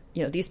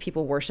 you know, these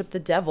people worship the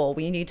devil.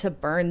 We need to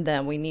burn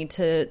them. We need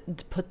to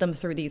put them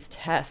through these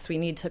tests. We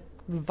need to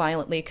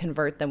violently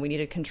convert them. We need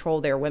to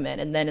control their women.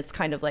 And then it's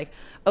kind of like,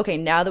 okay,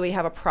 now that we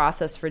have a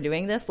process for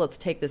doing this, let's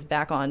take this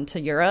back on to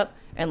Europe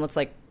and let's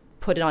like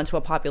put it onto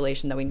a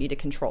population that we need to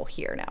control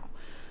here now.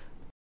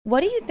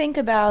 What do you think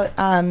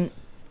about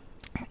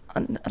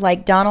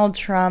like Donald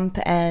Trump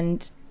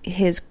and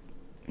his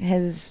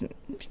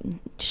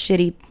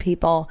shitty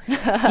people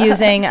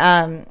using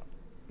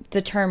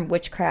the term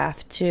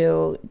witchcraft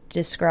to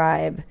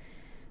describe,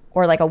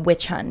 or like a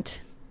witch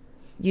hunt,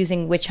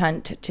 using witch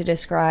hunt to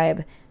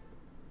describe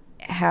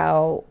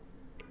how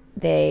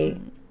they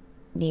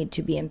need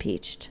to be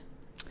impeached?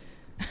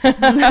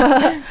 It's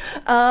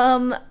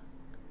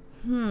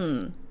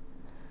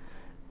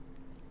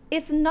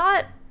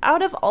not,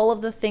 out of all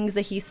of the things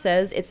that he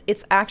says,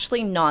 it's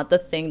actually not the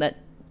thing that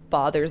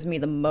bothers me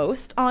the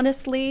most,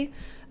 honestly.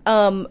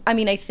 I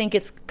mean, I think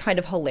it's kind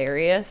of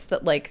hilarious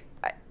that, like,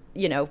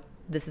 you know,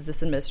 this is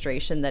this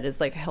administration that is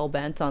like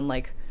hell-bent on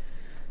like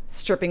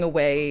stripping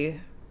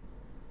away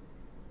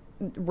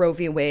Roe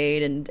v.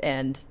 Wade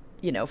and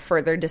you know,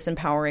 further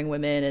disempowering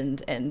women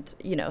and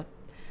you know,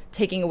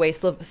 taking away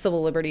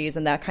civil liberties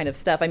and that kind of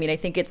stuff. I mean, I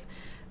think it's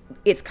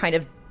kind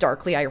of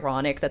darkly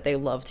ironic that they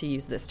love to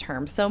use this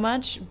term so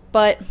much,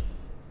 but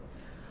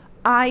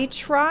I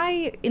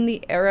try in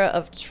the era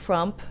of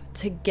Trump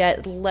to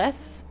get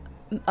less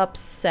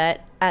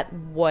upset at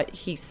what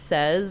he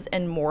says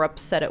and more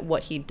upset at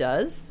what he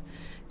does,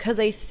 because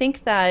I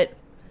think the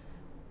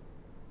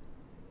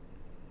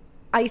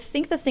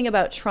thing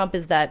about Trump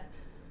is that's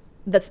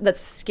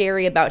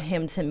scary about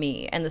him to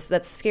me, and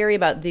that's scary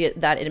about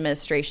that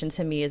administration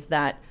to me, is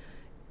that,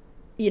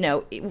 you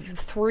know,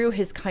 through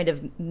his kind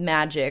of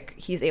magic,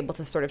 he's able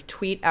to sort of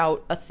tweet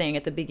out a thing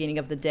at the beginning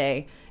of the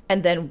day,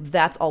 and then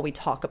that's all we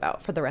talk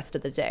about for the rest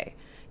of the day.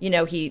 You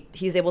know,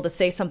 he's able to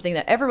say something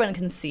that everyone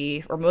can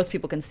see, or most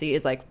people can see,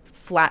 is like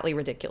flatly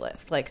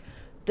ridiculous. Like,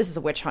 this is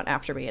a witch hunt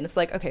after me. And it's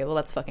like, okay, well,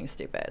 that's fucking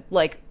stupid.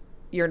 Like,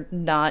 you're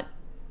not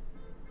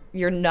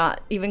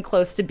even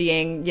close to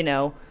being, you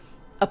know,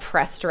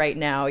 oppressed right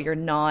now. You're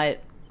not,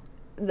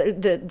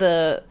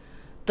 the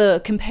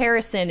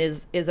comparison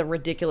is a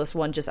ridiculous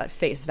one just at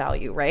face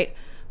value, right?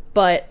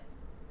 But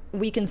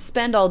we can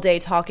spend all day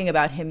talking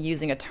about him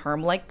using a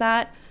term like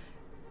that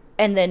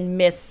and then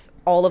miss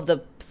all of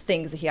the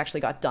things that he actually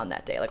got done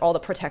that day, like all the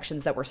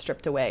protections that were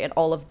stripped away and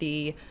all of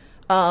the,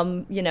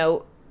 you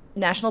know,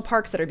 national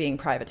parks that are being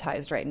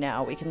privatized right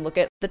now. We can look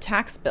at the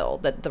tax bill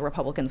that the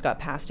Republicans got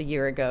passed a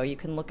year ago. You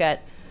can look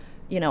at,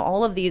 you know,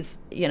 all of these,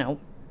 you know,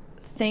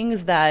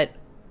 things that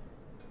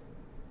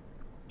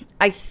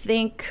I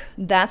think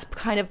that's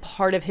kind of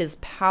part of his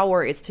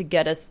power, is to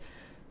get us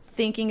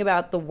thinking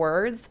about the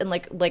words, and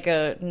like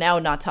a, now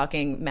not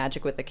talking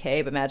magic with the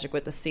K, but magic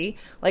with the C,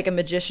 like a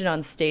magician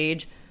on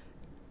stage,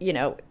 you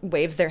know,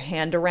 waves their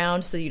hand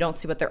around so you don't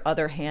see what their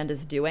other hand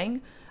is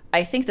doing.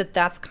 I think that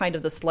that's kind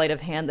of the sleight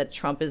of hand that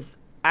Trump is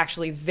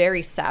actually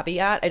very savvy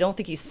at. I don't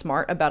think he's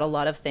smart about a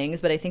lot of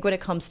things, but I think when it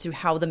comes to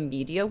how the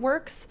media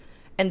works,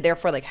 and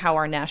therefore like how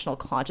our national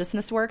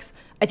consciousness works,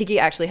 I think he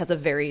actually has a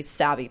very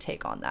savvy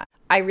take on that.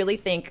 I really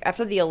think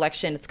after the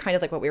election, it's kind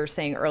of like what we were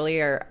saying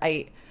earlier,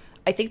 I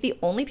think the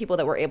only people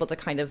that were able to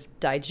kind of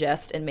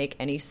digest and make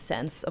any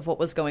sense of what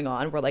was going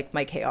on were like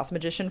my chaos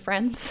magician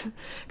friends,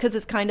 because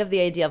it's kind of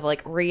the idea of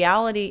like,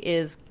 reality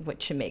is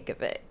what you make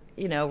of it.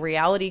 You know,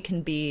 reality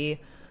can be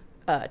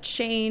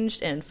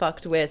changed and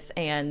fucked with,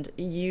 and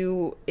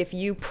if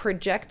you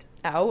project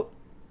out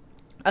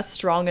a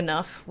strong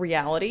enough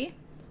reality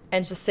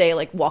and just say,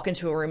 like, walk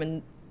into a room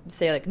and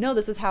say, like, no,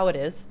 this is how it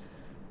is,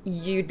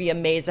 you'd be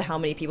amazed at how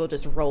many people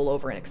just roll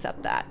over and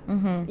accept that,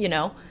 you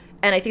know?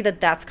 And I think that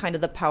that's kind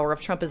of the power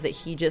of Trump, is that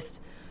he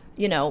just,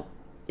 you know,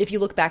 if you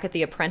look back at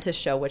The Apprentice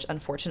show, which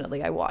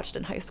unfortunately I watched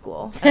in high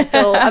school,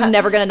 I'm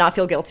never going to not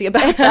feel guilty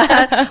about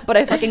that, but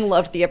I fucking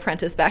loved The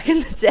Apprentice back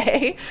in the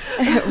day.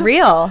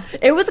 Real.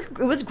 It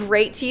was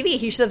great TV.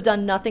 He should have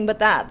done nothing but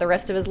that the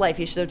rest of his life.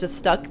 He should have just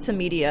stuck to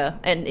media,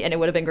 and it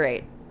would have been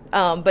great.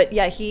 But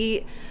yeah,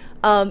 he,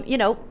 you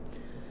know,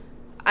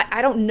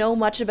 I don't know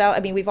much about, I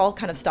mean, we've all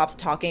kind of stopped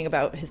talking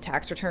about his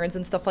tax returns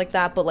and stuff like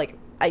that, but like,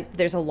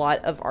 there's a lot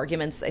of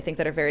arguments, I think,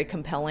 that are very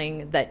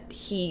compelling that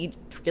he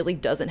really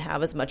doesn't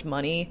have as much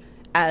money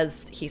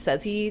as he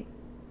says he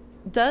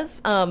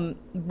does.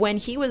 When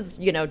he was,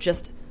 you know,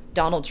 just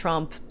Donald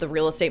Trump, the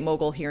real estate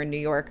mogul here in New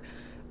York,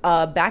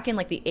 back in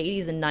like the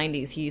 80s and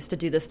 90s, he used to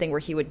do this thing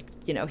where he would,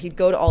 you know, he'd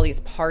go to all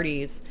these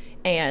parties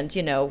and,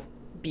 you know,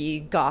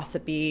 be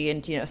gossipy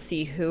and, you know,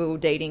 see who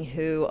dating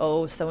who.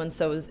 Oh,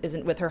 so-and-so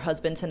isn't with her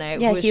husband tonight.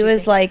 Yeah, he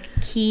was like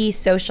key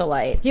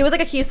socialite. He was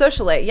like a key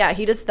socialite. Yeah,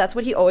 that's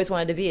what he always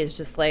wanted to be, is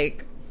just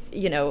like,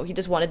 you know, he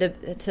just wanted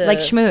to like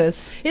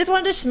schmooze. He just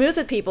wanted to schmooze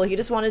with people. He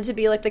just wanted to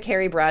be like the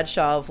Carrie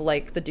Bradshaw of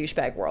like the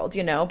douchebag world,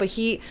 you know. But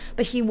he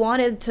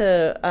wanted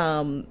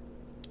to.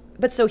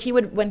 But so he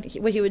would what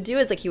he would do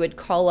is like he would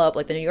call up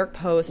like the New York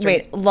Post.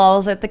 Wait,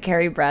 lulls at the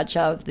Carrie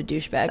Bradshaw of the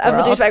douchebag world.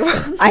 Of the douchebag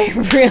world. I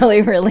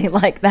really, really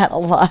like that a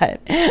lot.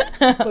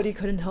 But he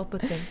couldn't help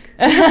but think.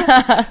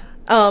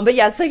 But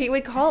yeah, so he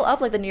would call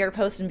up like the New York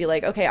Post and be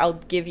like, okay, I'll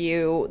give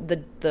you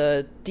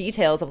the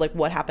details of like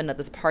what happened at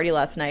this party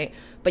last night,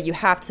 but you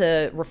have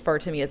to refer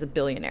to me as a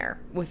billionaire.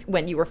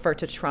 When you refer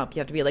to Trump,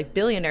 you have to be like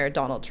billionaire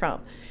Donald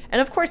Trump. And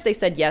of course they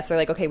said yes. They're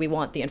like, okay, we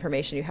want the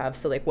information you have.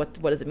 So like,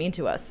 what does it mean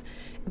to us?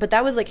 But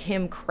that was like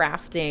him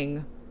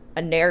crafting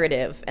a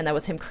narrative, and that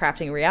was him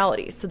crafting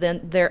reality. So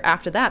then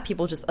after that,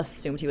 people just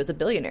assumed he was a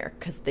billionaire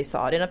because they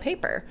saw it in a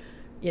paper,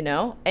 you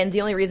know? And the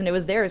only reason it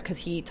was there is because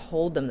he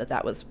told them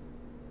that was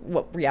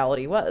what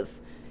reality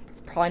was.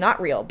 It's probably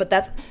not real, but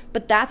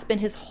that's been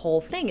his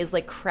whole thing, is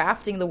like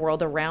crafting the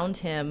world around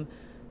him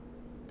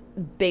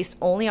based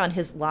only on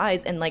his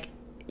lies. And like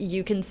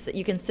you can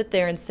sit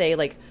there and say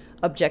like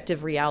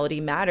objective reality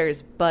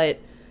matters, but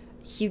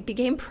he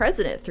became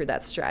president through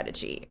that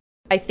strategy.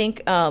 I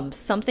think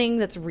something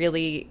that's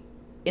really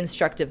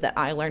instructive that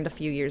I learned a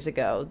few years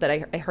ago, that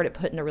I heard it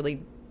put in a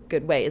really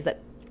good way, is that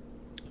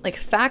like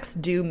facts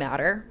do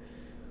matter,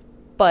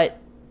 but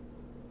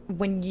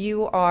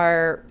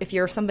if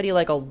you're somebody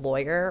like a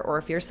lawyer, or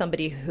if you're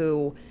somebody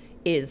who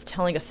is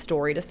telling a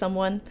story to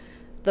someone,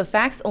 the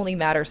facts only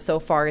matter so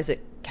far as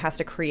it has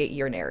to create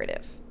your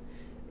narrative.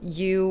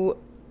 You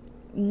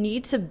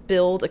need to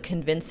build a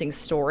convincing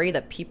story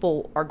that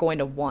people are going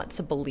to want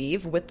to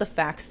believe with the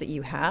facts that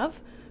you have,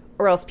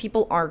 or else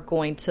people aren't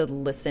going to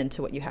listen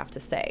to what you have to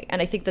say.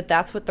 And I think that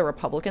that's what the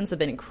Republicans have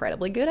been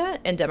incredibly good at,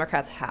 and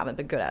Democrats haven't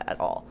been good at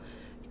all.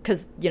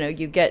 Because, you know,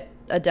 you get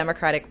a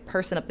Democratic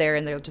person up there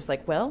and they're just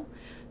like, well,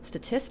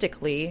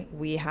 statistically,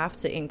 we have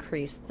to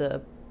increase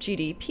the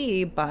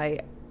GDP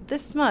by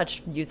this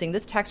much using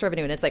this tax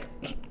revenue. And it's like,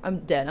 I'm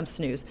dead, I'm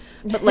snooze.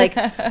 But like,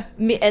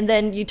 and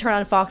then you turn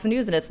on Fox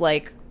News and it's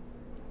like,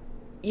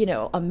 you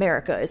know,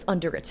 America is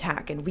under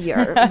attack and we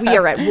are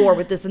at war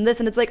with this and this.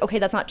 And it's like, okay,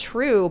 that's not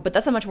true, but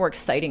that's a much more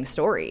exciting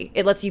story.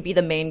 It lets you be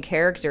the main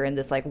character in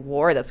this like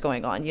war that's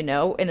going on, you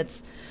know? And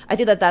I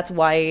think that's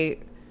why...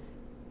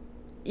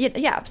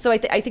 Yeah, so I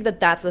think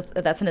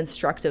that's an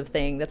instructive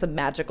thing. That's a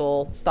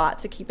magical thought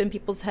to keep in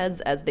people's heads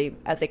as they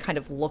kind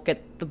of look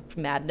at the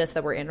madness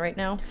that we're in right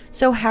now.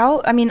 So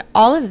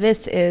all of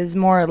this is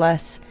more or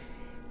less,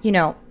 you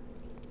know,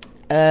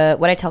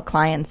 what I tell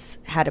clients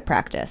how to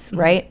practice,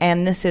 right? Mm-hmm.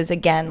 And this is,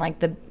 again, like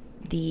the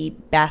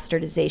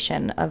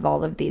bastardization of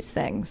all of these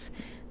things.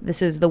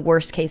 This is the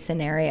worst case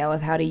scenario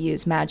of how to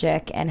use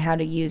magic and how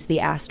to use the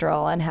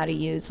astral and how to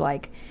use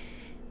like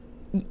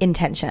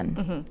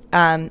intention.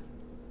 Mm-hmm.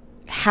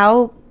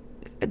 How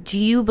do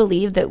you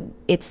believe that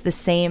it's the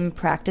same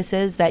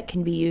practices that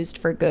can be used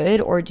for good,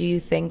 or do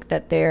you think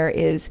that there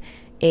is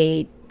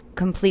a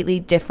completely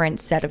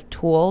different set of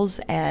tools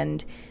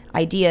and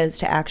ideas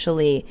to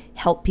actually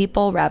help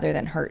people rather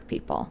than hurt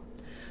people?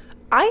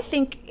 I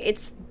think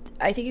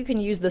you can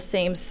use the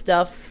same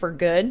stuff for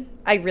good.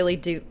 I really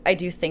do. I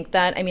do think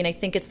that. I mean, I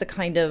think it's the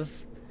kind of,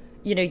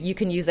 you know, you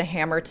can use a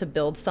hammer to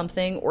build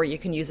something, or you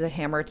can use a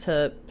hammer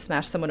to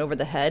smash someone over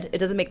the head. It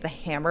doesn't make the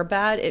hammer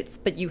bad,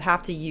 but you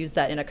have to use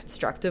that in a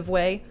constructive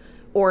way,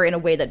 or in a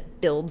way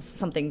that builds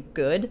something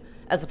good,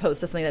 as opposed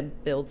to something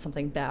that builds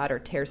something bad or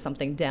tears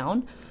something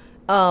down.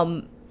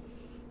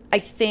 I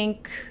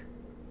think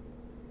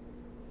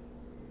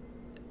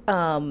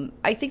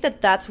that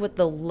that's what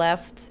the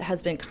left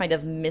has been kind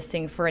of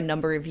missing for a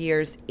number of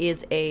years,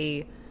 is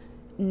a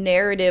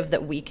narrative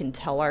that we can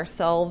tell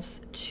ourselves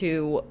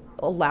to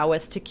allow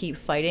us to keep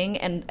fighting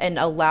and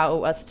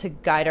allow us to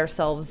guide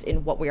ourselves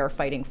in what we are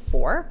fighting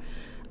for.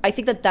 I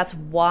think that that's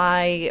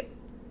why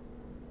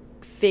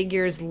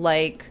figures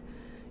like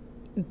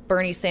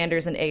Bernie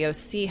Sanders and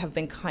AOC have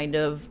been kind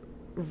of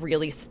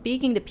really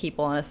speaking to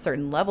people on a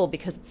certain level,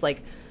 because it's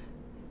like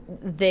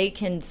they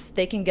can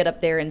get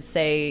up there and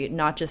say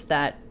not just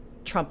that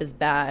Trump is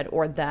bad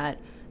or that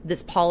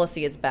this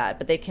policy is bad,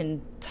 but they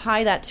can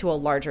tie that to a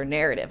larger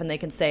narrative, and they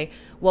can say,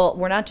 well,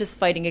 we're not just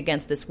fighting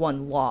against this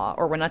one law,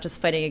 or we're not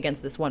just fighting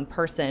against this one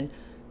person.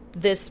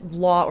 This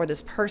law or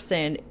this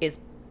person is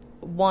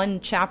one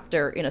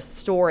chapter in a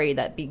story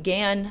that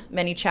began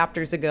many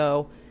chapters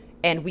ago,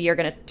 and we are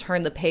going to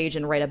turn the page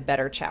and write a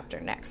better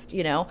chapter next,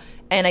 you know?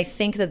 And I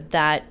think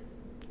that's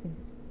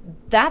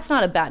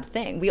not a bad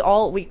thing. We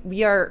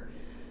are,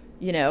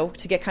 you know,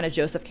 to get kind of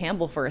Joseph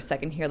Campbell for a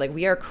second here, like,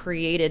 we are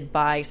created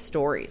by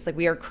stories. Like,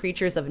 we are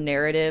creatures of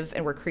narrative,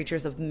 and we're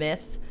creatures of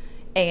myth,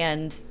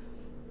 and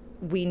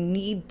we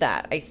need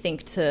that, I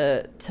think,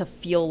 to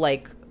feel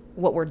like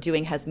what we're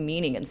doing has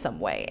meaning in some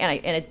way. And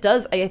it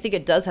does. I think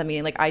it does have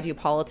meaning. Like, I do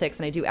politics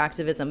and I do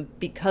activism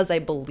because I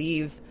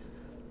believe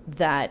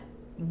that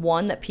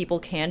one, that people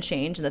can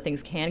change and that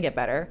things can get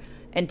better,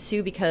 and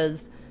two,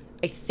 because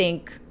I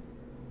think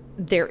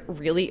there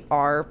really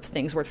are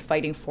things worth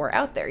fighting for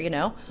out there,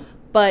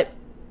 but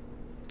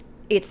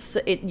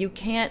you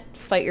can't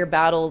fight your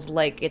battles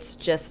like it's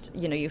just,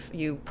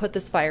 you put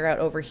this fire out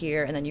over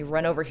here and then you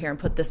run over here and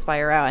put this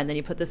fire out and then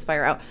you put this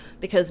fire out,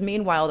 because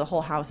meanwhile the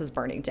whole house is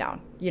burning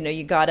down.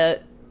 You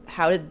gotta,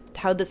 how did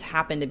this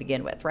happen to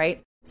begin with,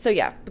 right? So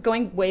yeah,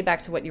 going way back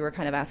to what you were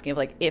kind of asking of,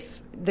 like,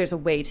 if there's a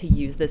way to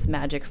use this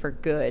magic for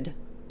good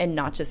and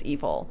not just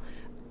evil,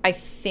 I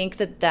think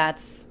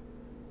that's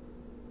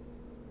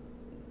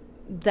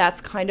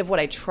kind of what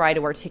I try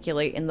to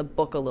articulate in the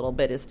book a little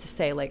bit, is to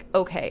say, like,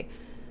 okay,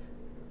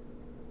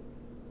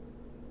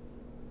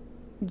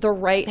 the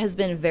right has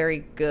been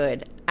very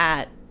good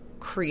at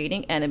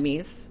creating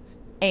enemies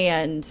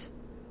and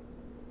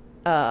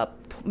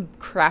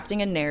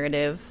crafting a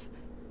narrative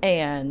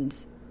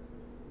and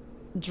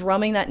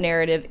drumming that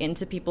narrative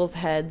into people's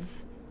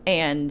heads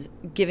and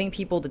giving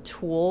people the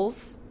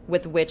tools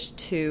with which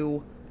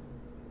to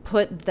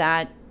put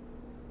that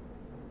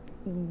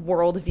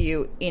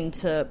worldview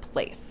into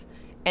place.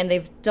 And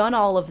they've done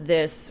all of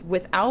this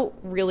without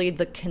really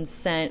the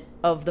consent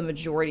of the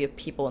majority of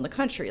people in the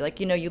country. Like,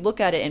 you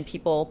look at it and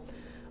people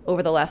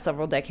over the last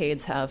several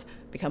decades have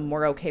become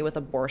more okay with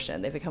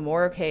abortion. They've become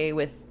more okay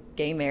with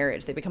gay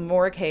marriage. They've become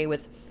more okay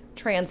with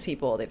trans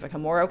people. They've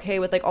become more okay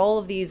with, like, all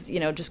of these,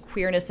 just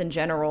queerness in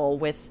general,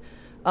 with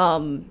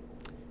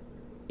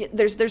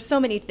there's so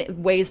many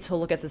ways to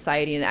look at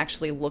society and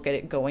actually look at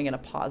it going in a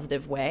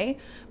positive way.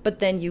 But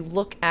then you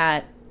look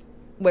at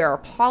where our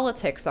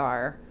politics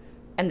are,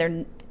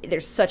 and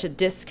there's such a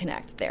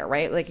disconnect there,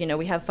 right? Like,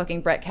 we have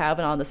fucking Brett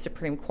Kavanaugh on the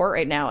Supreme Court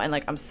right now, and,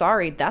 like, I'm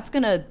sorry, that's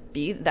gonna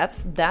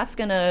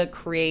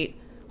create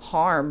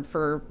harm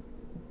for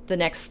the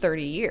next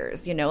 30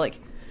 years. Like,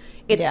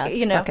 it's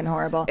fucking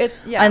horrible.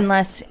 It's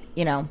unless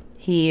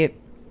he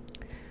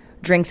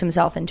drinks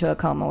himself into a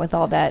coma with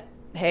all that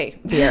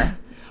beer,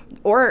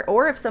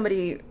 or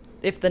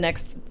if the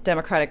next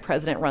Democratic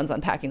president runs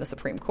on packing the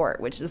Supreme Court,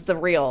 which is the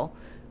real.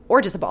 Or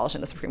just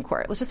abolishing the Supreme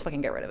Court. Let's just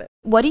fucking get rid of it.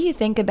 What do you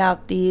think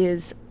about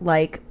these,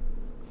 like,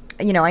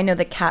 I know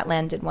that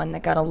Catland did one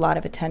that got a lot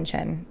of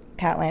attention.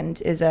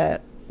 Catland is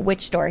a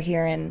witch store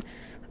here in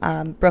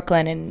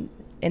Brooklyn and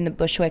in the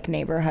Bushwick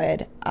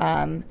neighborhood.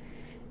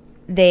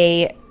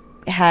 They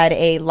had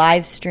a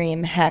live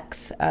stream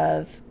hex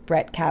of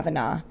Brett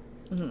Kavanaugh.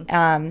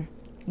 Mm-hmm.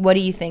 What do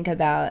you think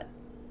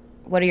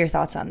what are your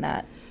thoughts on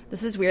that?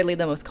 This is weirdly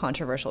the most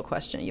controversial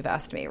question you've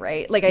asked me,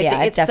 right? Like, I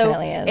think it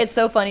definitely is. It's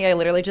so funny. I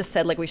literally just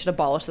said, like, we should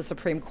abolish the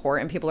Supreme Court,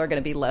 and people are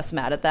going to be less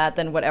mad at that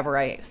than whatever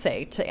I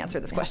say to answer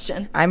this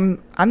question.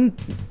 I'm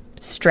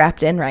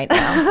strapped in right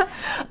now.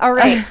 All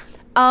right.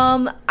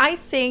 I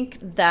think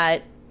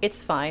that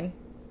it's fine.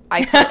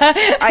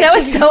 That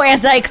was so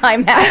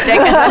anticlimactic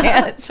of an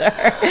answer.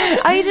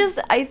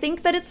 I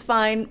think that it's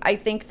fine. I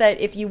think that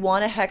if you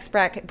want to hex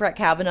Brett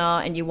Kavanaugh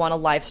and you want to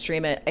live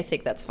stream it, I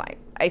think that's fine.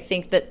 I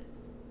think that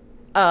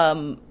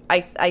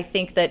I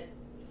think that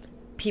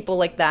people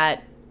like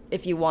that,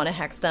 if you want to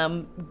hex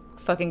them,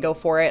 fucking go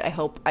for it. I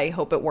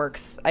hope it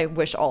works. I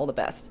wish all the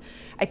best.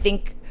 I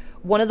think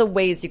one of the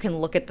ways you can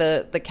look at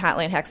the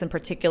Catland hex in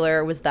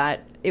particular was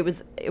that it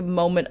was a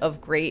moment of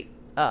great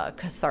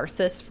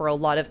catharsis for a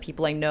lot of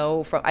people. I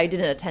know I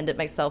didn't attend it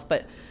myself,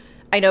 but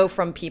I know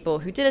from people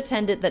who did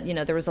attend it that,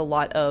 there was a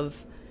lot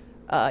of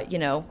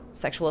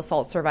sexual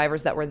assault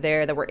survivors that were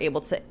there that were able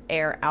to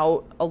air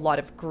out a lot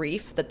of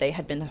grief that they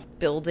had been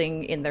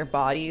building in their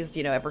bodies,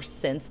 ever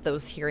since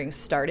those hearings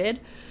started.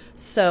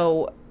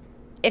 So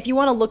if you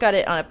want to look at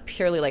it on a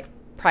purely, like,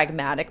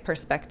 pragmatic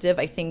perspective,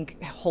 I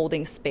think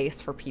holding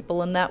space for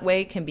people in that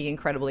way can be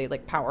incredibly,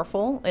 like,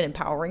 powerful and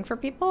empowering for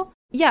people.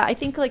 Yeah, I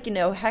think, like,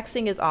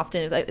 hexing is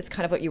often, it's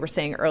kind of what you were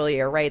saying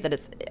earlier, right? That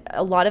it's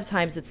a lot of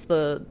times it's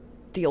the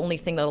only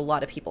thing that a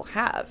lot of people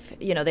have.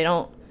 They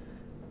don't.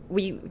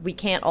 We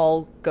can't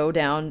all go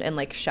down and,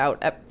 like, shout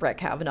at Brett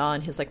Kavanaugh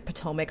in his, like,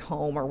 Potomac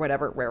home or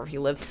wherever he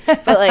lives.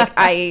 But, like,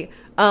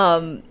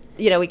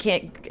 we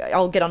can't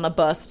all get on a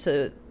bus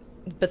to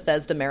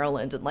Bethesda,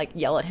 Maryland, and, like,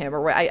 yell at him,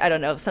 or I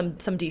don't know, some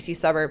DC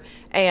suburb.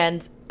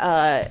 And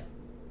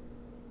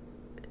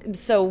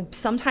so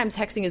sometimes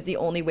hexing is the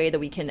only way that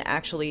we can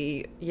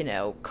actually,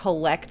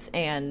 collect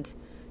and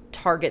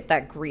target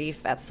that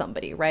grief at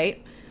somebody,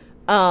 right?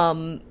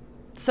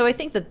 So I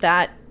think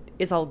that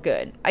is all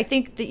good. I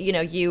think that,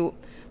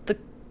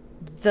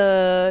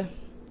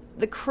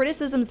 the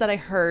criticisms that I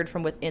heard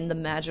from within the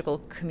magical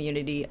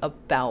community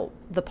about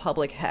the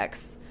public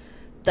hex,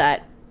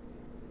 that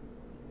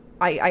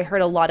I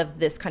heard a lot of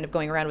this kind of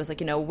going around was,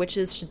 like,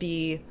 witches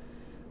to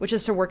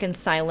work in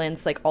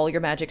silence. Like, all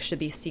your magic should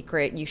be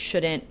secret. You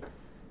shouldn't,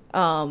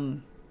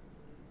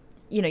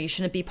 you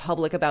shouldn't be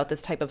public about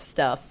this type of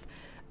stuff.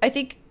 I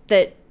think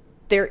that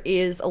there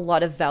is a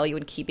lot of value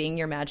in keeping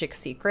your magic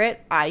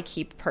secret. I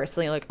keep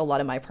personally, like, a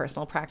lot of my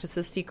personal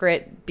practices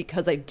secret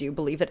because I do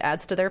believe it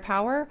adds to their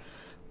power.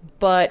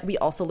 But we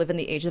also live in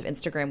the age of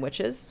Instagram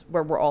witches,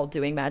 where we're all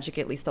doing magic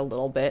at least a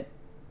little bit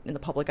in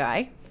the public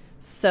eye.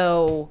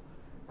 So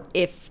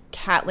if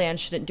Catland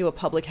shouldn't do a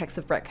public hex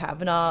of Brett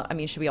Kavanaugh. I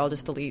mean, should we all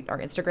just delete our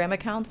Instagram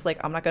accounts? Like,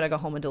 I'm not going to go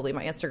home and delete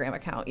my Instagram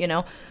account, you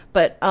know?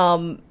 But,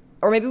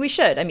 or maybe we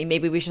should. I mean,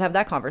 maybe we should have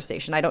that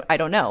conversation. I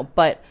don't know.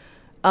 But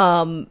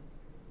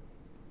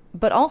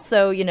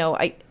also, you know,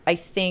 I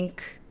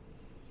think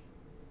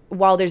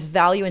while there's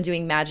value in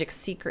doing magic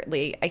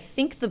secretly, I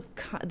think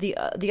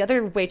the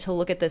other way to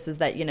look at this is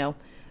that, you know,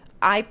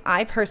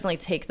 I personally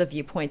take the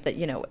viewpoint that,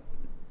 you know,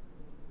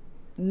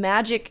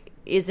 magic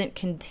isn't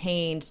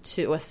contained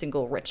to a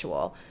single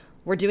ritual.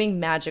 We're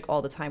doing magic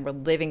all the time. We're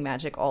living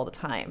magic all the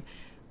time.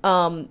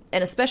 And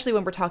especially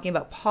when we're talking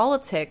about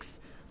politics,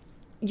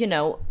 you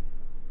know,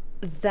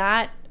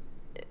 that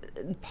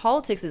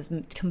politics is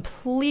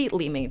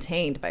completely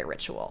maintained by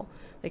ritual.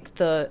 Like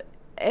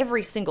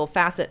every single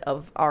facet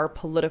of our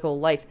political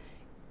life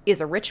is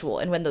a ritual.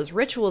 And when those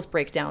rituals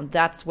break down,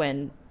 that's,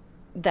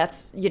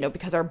 you know,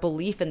 because our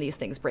belief in these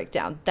things break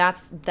down.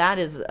 That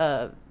is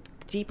a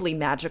deeply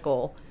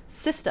magical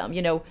system.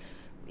 You know,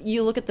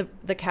 you look at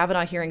the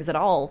Kavanaugh hearings at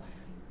all,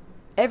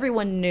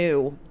 everyone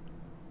knew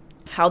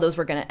how those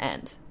were going to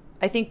end.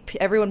 I think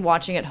everyone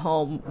watching at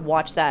home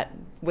watched that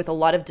with a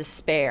lot of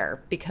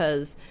despair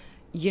because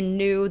you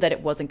knew that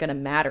it wasn't going to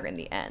matter in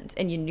the end.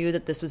 And you knew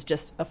that this was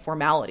just a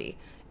formality.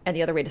 And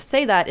the other way to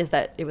say that is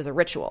that it was a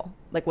ritual.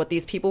 Like, what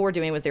these people were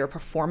doing was they were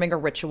performing a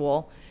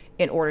ritual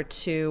in order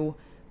to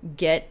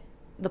get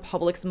the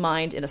public's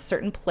mind in a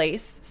certain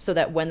place so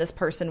that when this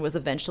person was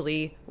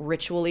eventually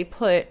ritually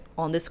put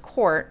on this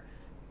court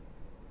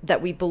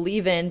that we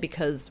believe in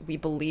because we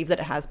believe that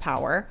it has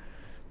power,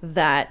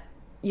 that,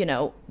 you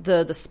know,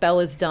 the spell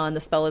is done, the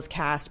spell is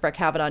cast, Brett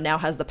Kavanaugh now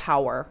has the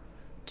power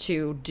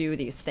to do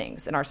these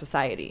things in our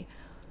society.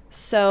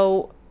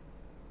 So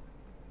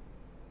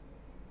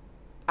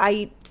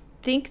I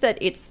think that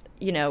it's,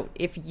 you know,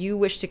 if you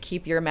wish to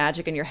keep your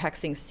magic and your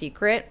hexing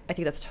secret, I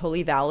think that's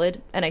totally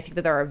valid. And I think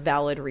that there are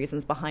valid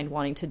reasons behind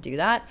wanting to do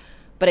that.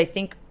 But I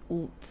think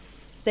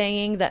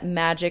saying that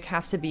magic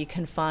has to be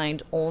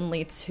confined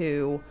only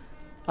to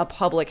a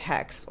public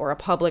hex or a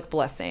public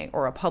blessing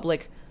or a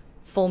public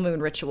full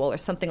moon ritual or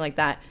something like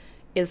that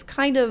is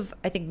kind of,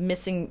 I think,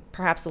 missing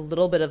perhaps a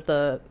little bit of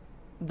the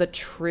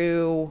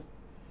true,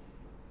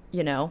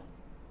 you know,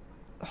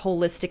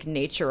 holistic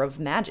nature of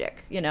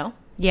magic, you know?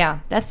 Yeah,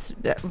 that's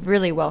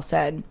really well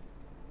said.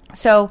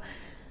 So,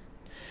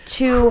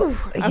 you're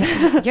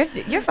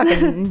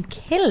fucking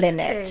killing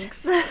it.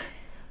 Thanks.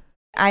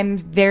 I'm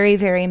very,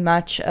 very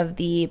much of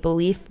the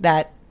belief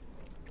that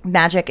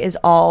magic is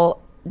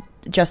all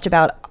just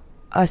about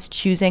us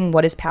choosing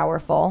what is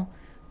powerful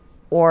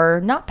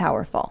or not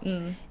powerful.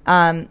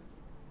 I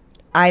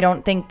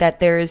don't think that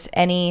there's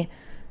any,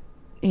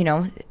 you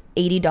know,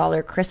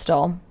 $80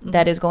 crystal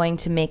that is going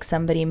to make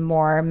somebody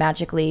more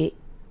magically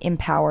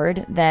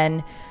empowered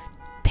than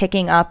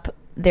picking up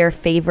their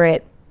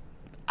favorite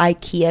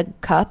IKEA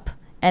cup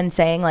and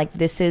saying, like,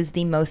 this is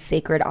the most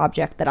sacred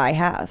object that I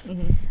have.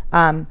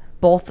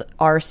 Both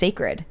are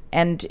sacred,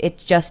 and it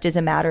just is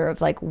a matter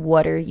of, like,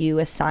 what are you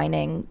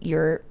assigning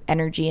your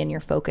energy and your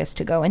focus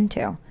to go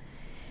into?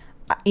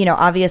 You know,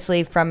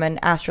 obviously from an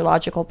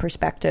astrological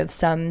perspective,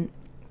 some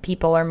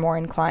people are more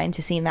inclined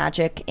to see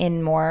magic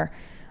in more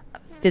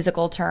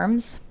physical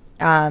terms,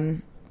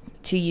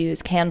 to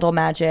use candle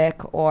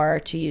magic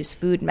or to use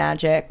food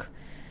magic,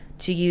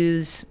 to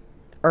use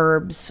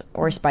herbs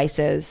or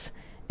spices.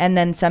 And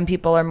then some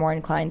people are more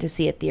inclined to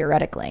see it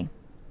theoretically.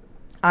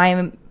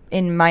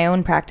 In my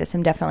own practice,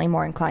 I'm definitely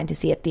more inclined to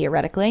see it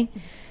theoretically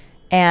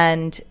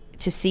and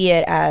to see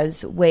it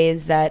as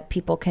ways that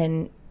people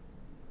can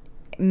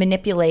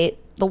manipulate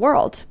the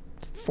world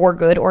for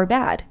good or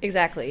bad.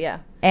 Exactly, yeah.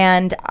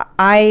 And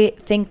I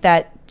think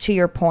that, to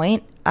your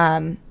point,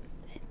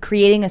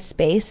 creating a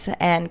space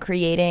and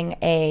creating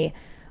a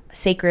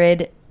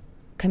sacred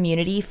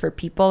community for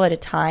people at a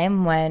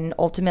time when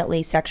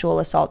ultimately sexual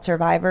assault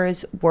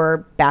survivors were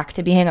back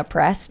to being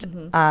oppressed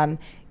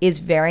is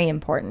very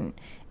important,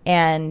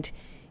 and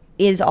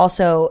is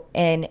also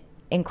an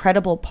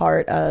incredible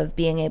part of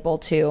being able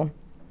to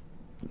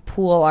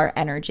pool our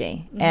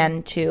energy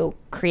and to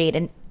create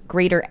a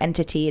greater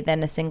entity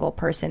than a single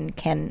person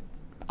can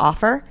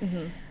offer.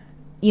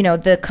 You know,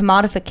 the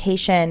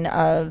commodification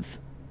of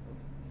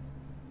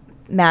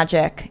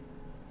magic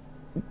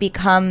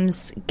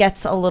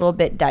gets a little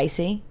bit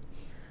dicey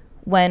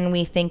when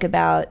we think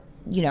about,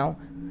 you know,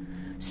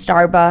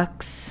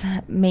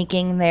 Starbucks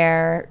making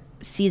their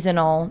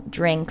seasonal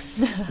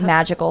drinks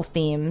magical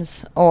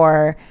themes,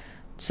 or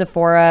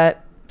Sephora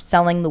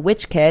selling the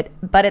witch kit.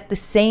 But at the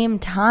same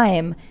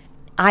time,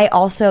 I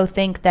also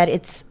think that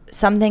it's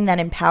something that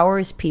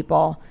empowers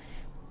people,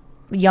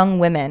 young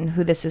women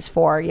who this is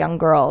for, young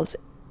girls.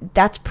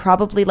 That's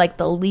probably like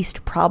the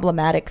least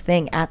problematic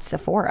thing at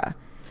Sephora.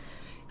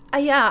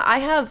 Yeah, I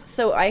have.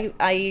 So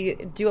I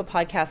do a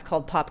podcast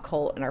called Pop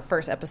Cult, and our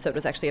first episode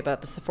was actually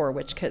about the Sephora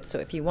witch kit. So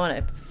if you want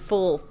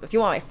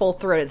my full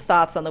throated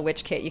thoughts on the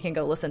witch kit, you can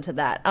go listen to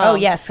that. Oh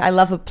yes, I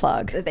love a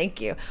plug. Thank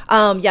you.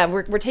 Yeah,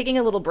 we're taking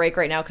a little break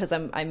right now because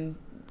I'm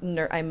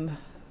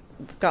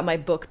got my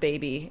book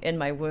baby in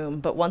my womb,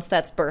 but once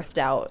that's birthed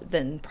out,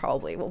 then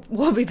probably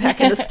we'll be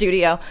back in the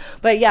studio.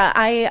 But yeah,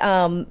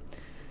 I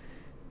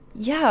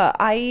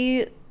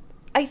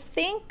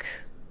think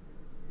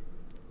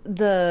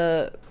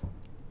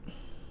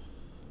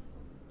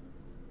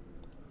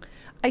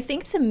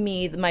to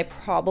me, my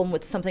problem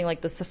with something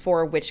like the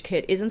Sephora Witch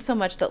Kit isn't so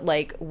much that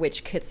like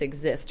witch kits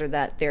exist or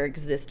that there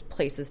exist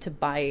places to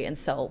buy and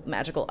sell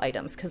magical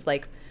items. Because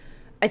like,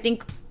 I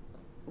think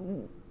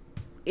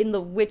in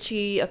the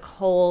witchy,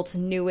 occult,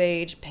 new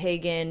age,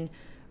 pagan,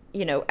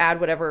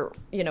 add whatever,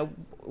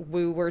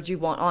 woo word you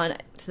want on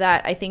to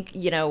that. I think,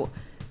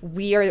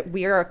 we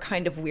are a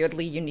kind of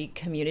weirdly unique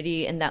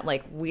community in that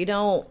like we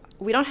don't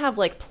have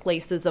like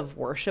places of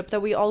worship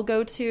that we all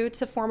go to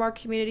form our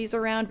communities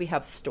around. We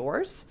have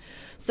stores.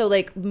 So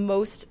like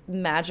most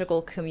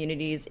magical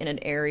communities in an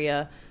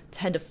area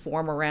tend to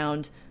form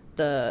around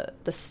the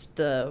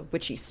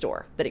witchy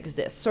store that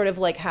exists. Sort of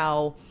like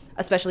how,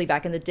 especially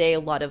back in the day, a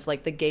lot of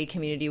like the gay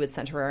community would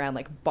center around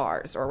like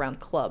bars or around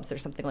clubs or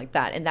something like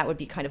that. And that would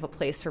be kind of a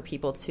place for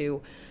people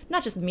to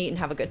not just meet and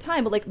have a good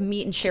time, but like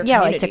meet and share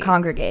community. Like to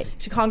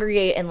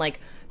congregate. And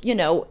like,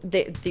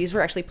 these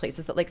were actually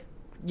places that like,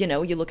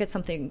 you look at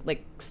something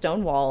like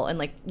Stonewall and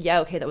like,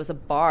 yeah, okay, that was a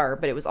bar,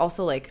 but it was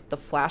also like the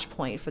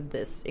flashpoint for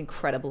this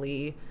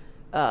incredibly,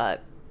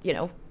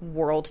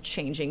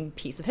 world-changing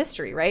piece of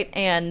history, right?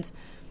 And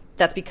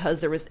that's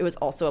because it was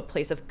also a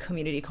place of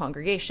community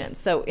congregation.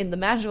 So in the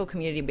magical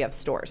community, we have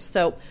stores.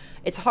 So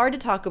it's hard to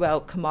talk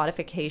about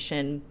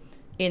commodification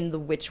in the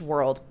witch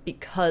world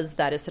because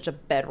that is such a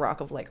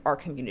bedrock of like our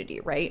community,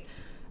 right?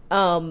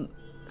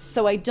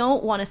 So I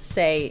don't want to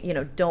say,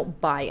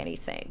 don't buy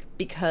anything,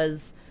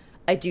 because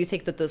I do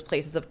think that those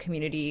places of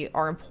community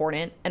are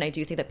important. And I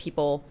do think that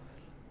people,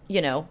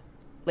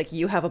 like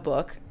you have a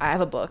book, I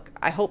have a book.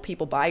 I hope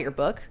people buy your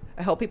book.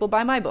 I hope people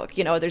buy my book.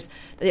 There's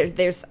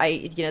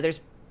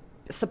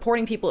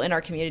supporting people in our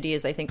community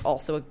is, I think,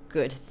 also a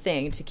good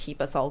thing to keep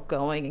us all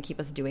going and keep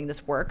us doing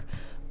this work.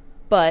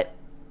 But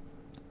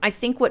I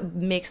think what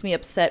makes me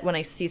upset when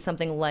I see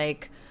something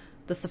like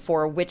the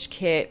Sephora Witch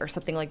Kit or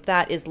something like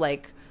that is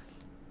like,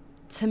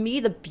 to me,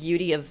 the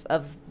beauty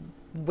of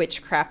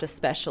witchcraft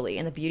especially,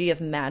 and the beauty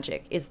of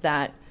magic, is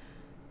that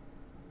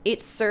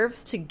it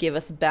serves to give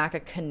us back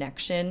a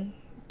connection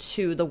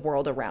to the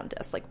world around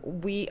us. Like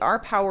our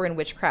power in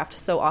witchcraft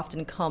so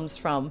often comes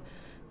from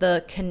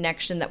the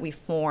connection that we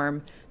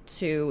form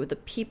to the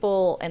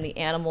people and the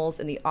animals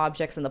and the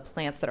objects and the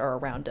plants that are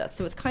around us.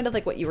 So it's kind of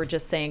like what you were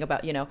just saying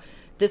about,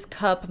 this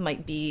cup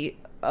might be,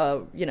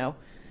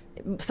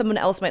 someone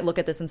else might look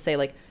at this and say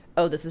like,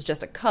 oh, this is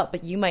just a cup,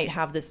 but you might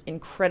have this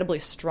incredibly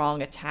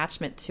strong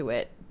attachment to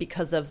it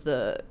because of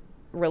the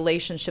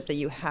relationship that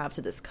you have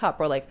to this cup.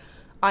 Or like,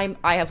 I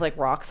have like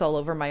rocks all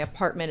over my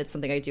apartment. It's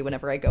something I do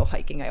whenever I go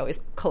hiking. I always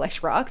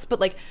collect rocks, but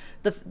like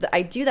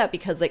I do that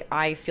because like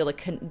I feel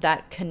like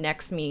that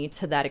connects me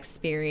to that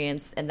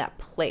experience and that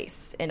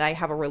place, and I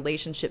have a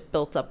relationship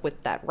built up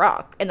with that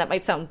rock. And that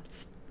might sound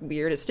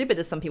weird or stupid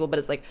to some people, but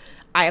it's like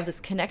I have this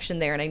connection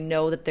there, and I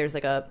know that there's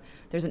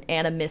an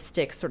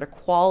animistic sort of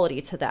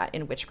quality to that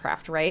in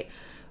witchcraft, right?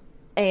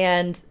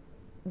 And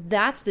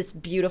that's this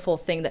beautiful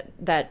thing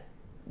that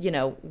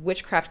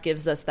witchcraft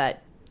gives us,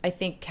 that I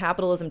think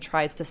capitalism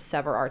tries to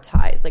sever our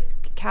ties. Like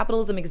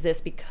capitalism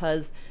exists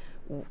because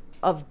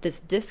of this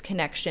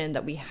disconnection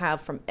that we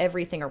have from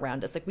everything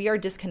around us. Like we are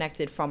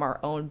disconnected from our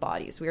own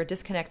bodies. We are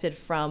disconnected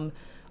from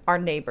our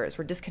neighbors.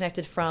 We're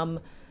disconnected from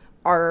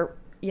our,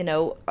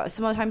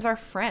 sometimes our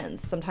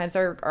friends, sometimes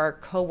our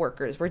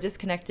coworkers. We're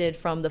disconnected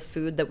from the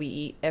food that we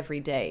eat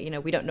every day.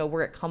 We don't know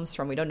where it comes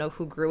from. We don't know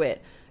who grew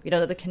it. We don't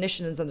know the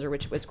conditions under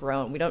which it was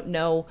grown. We don't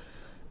know,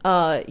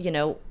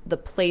 the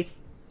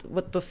place,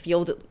 what the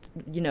field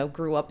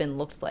grew up in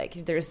looked like.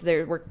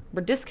 We're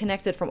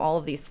disconnected from all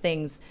of these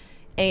things,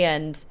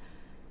 and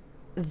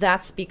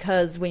that's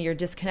because when you're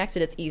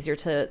disconnected, it's easier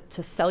to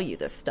sell you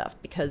this stuff,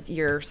 because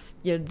you're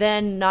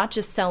then not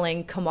just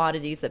selling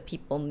commodities that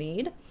people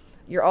need,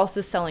 you're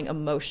also selling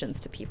emotions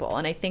to people.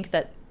 And I think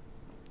that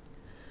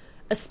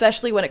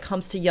especially when it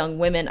comes to young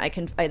women,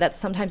 that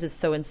sometimes is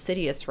so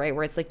insidious, right?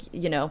 Where it's like,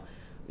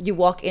 you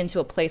walk into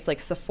a place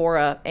like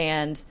Sephora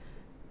and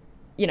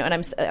and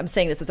I'm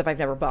saying this as if I've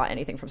never bought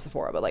anything from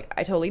Sephora, but like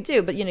I totally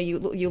do. But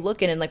you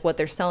look in and like what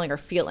they're selling are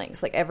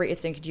feelings. Like every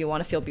instant, do you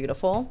want to feel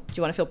beautiful? Do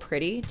you want to feel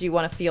pretty? Do you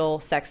want to feel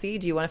sexy?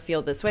 Do you want to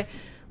feel this way?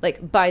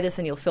 Like buy this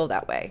and you'll feel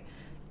that way.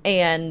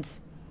 And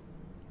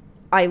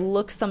I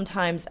look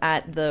sometimes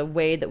at the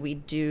way that we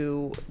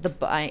do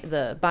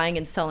the buying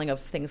and selling of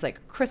things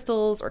like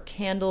crystals or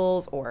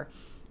candles or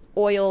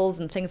oils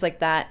and things like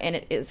that, and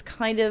it is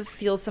kind of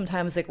feels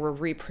sometimes like we're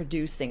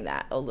reproducing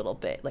that a little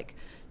bit. Like,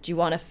 do you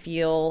want to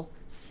feel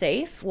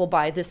safe? We'll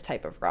buy this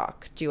type of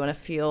rock. Do you want to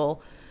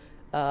feel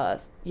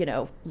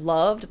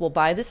loved? We'll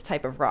buy this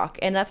type of rock.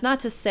 And that's not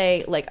to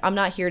say, like, I'm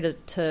not here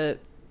to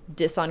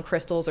diss on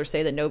crystals or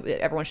say that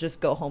everyone should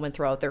just go home and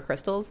throw out their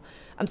crystals.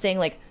 I'm saying,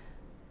 like,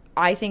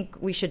 I think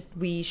we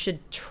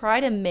should try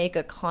to make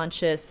a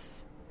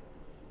conscious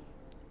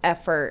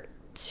effort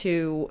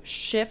to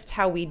shift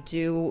how we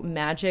do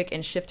magic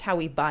and shift how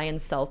we buy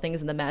and sell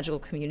things in the magical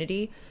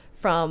community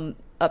from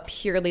a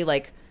purely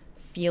like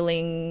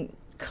feeling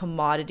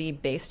commodity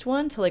based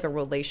one to like a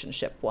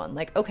relationship one.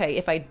 Like, okay,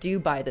 if I do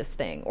buy this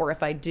thing, or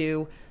if I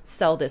do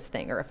sell this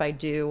thing, or if I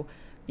do,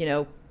 you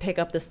know, pick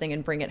up this thing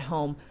and bring it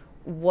home,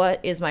 what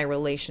is my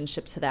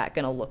relationship to that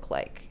going to look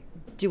like?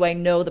 Do I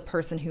know the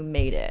person who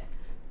made it?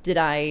 Do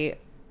I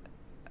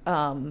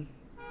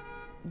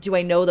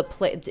know the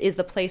place? Is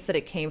the place that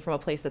it came from a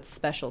place that's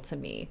special to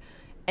me?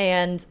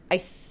 And I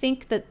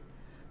think that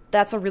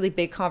that's a really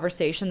big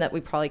conversation that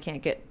we probably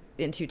can't get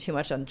into too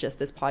much on just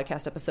this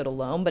podcast episode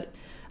alone. But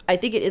I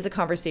think it is a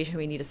conversation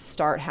we need to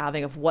start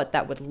having of what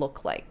that would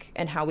look like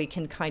and how we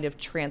can kind of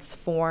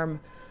transform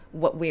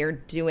what we're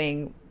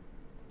doing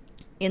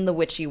in the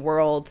witchy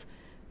world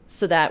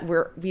so that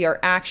we are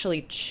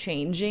actually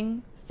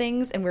changing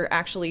things and we're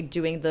actually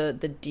doing the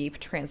deep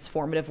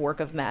transformative work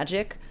of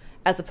magic,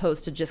 as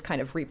opposed to just kind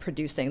of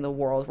reproducing the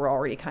world we're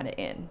already kind of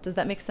in. Does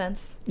that make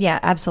sense? Yeah,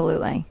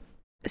 absolutely.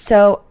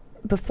 So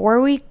before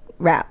we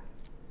wrap,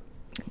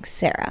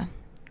 Sarah,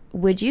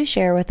 would you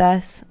share with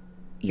us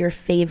your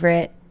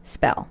favorite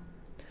spell?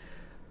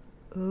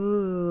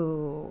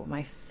 Ooh,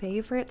 my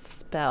favorite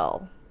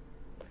spell.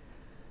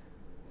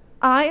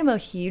 I am a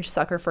huge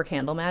sucker for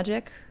candle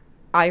magic.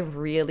 I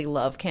really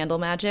love candle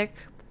magic.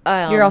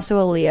 You're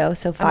also a Leo,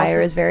 so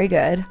fire is very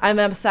good. I'm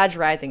a Sag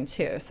rising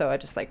too, so I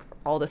just like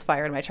all this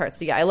fire in my chart.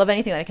 So yeah, I love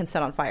anything that I can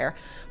set on fire.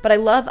 But I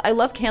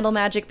love candle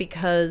magic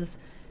because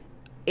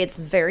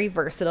it's very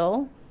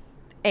versatile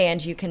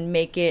and you can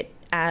make it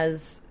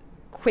as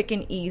quick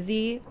and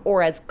easy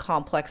or as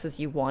complex as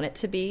you want it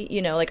to be.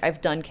 You know, like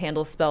I've done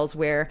candle spells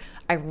where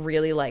I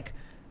really like,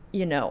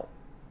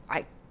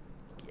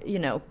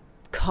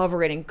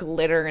 cover it in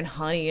glitter and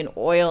honey and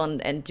oil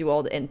and do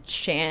all the, and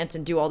chant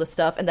and do all the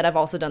stuff. And then I've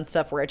also done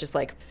stuff where I just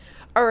like,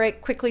 all right,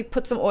 quickly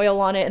put some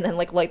oil on it and then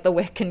like light the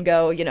wick and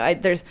go. You know,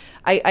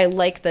 I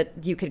like that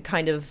you could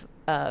kind of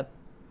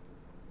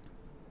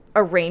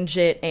arrange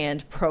it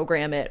and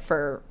program it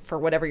for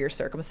whatever your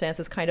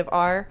circumstances kind of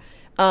are.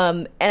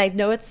 And I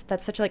know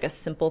that's such like a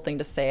simple thing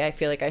to say. I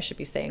feel like I should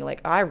be saying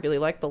like, I really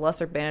like the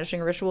lesser banishing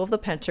ritual of the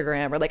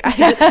pentagram, or like,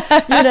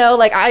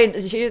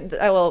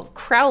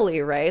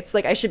 Crowley, right? It's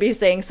like I should be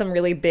saying some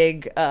really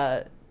big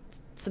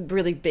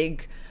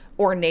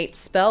ornate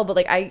spell, but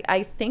like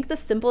I think the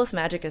simplest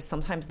magic is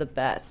sometimes the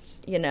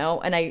best, you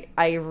know. And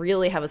I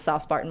really have a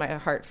soft spot in my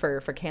heart for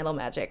candle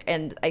magic,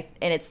 and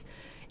it's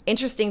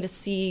interesting to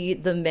see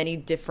the many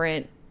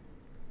different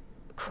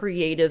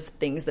creative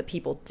things that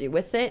people do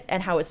with it,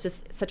 and how it's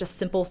just such a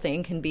simple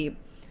thing can be,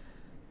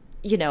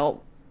 you know,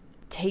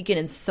 taken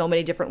in so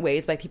many different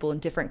ways by people in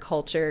different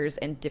cultures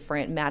and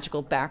different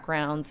magical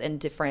backgrounds and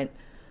different,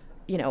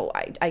 you know,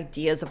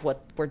 ideas of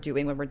what we're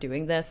doing when we're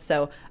doing this.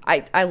 So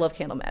I love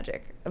candle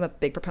magic. I'm a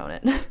big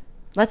proponent.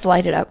 Let's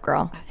light it up,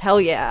 girl. Hell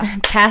yeah.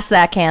 Pass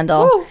that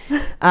candle.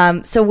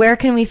 So where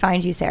can we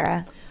find you,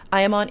 Sarah?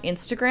 I am on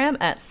Instagram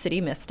at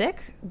City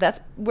Mystic. That's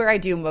where I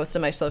do most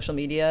of my social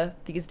media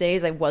these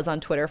days. I was on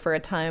Twitter for a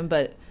time,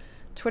 but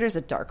Twitter's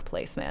a dark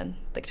place, man.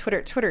 Like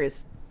Twitter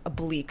is a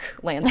bleak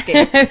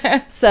landscape.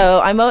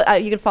 So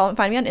you can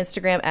find me on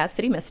Instagram at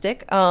City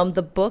Mystic.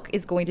 The book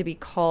is going to be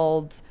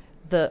called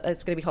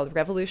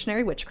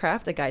Revolutionary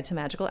Witchcraft: A Guide to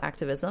Magical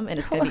Activism, and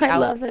it's going to be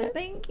out. I love it.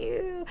 Thank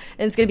you.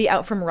 And it's going to be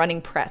out from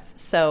Running Press.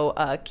 So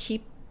I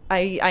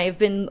have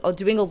been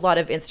doing a lot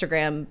of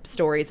Instagram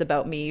stories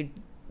about me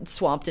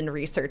swamped in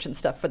research and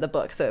stuff for the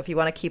book. So if you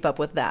want to keep up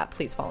with that,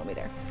 please follow me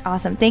there.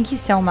 Awesome. Thank you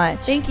so much.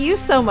 Thank you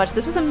so much.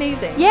 This was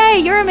amazing. Yay,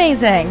 you're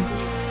amazing.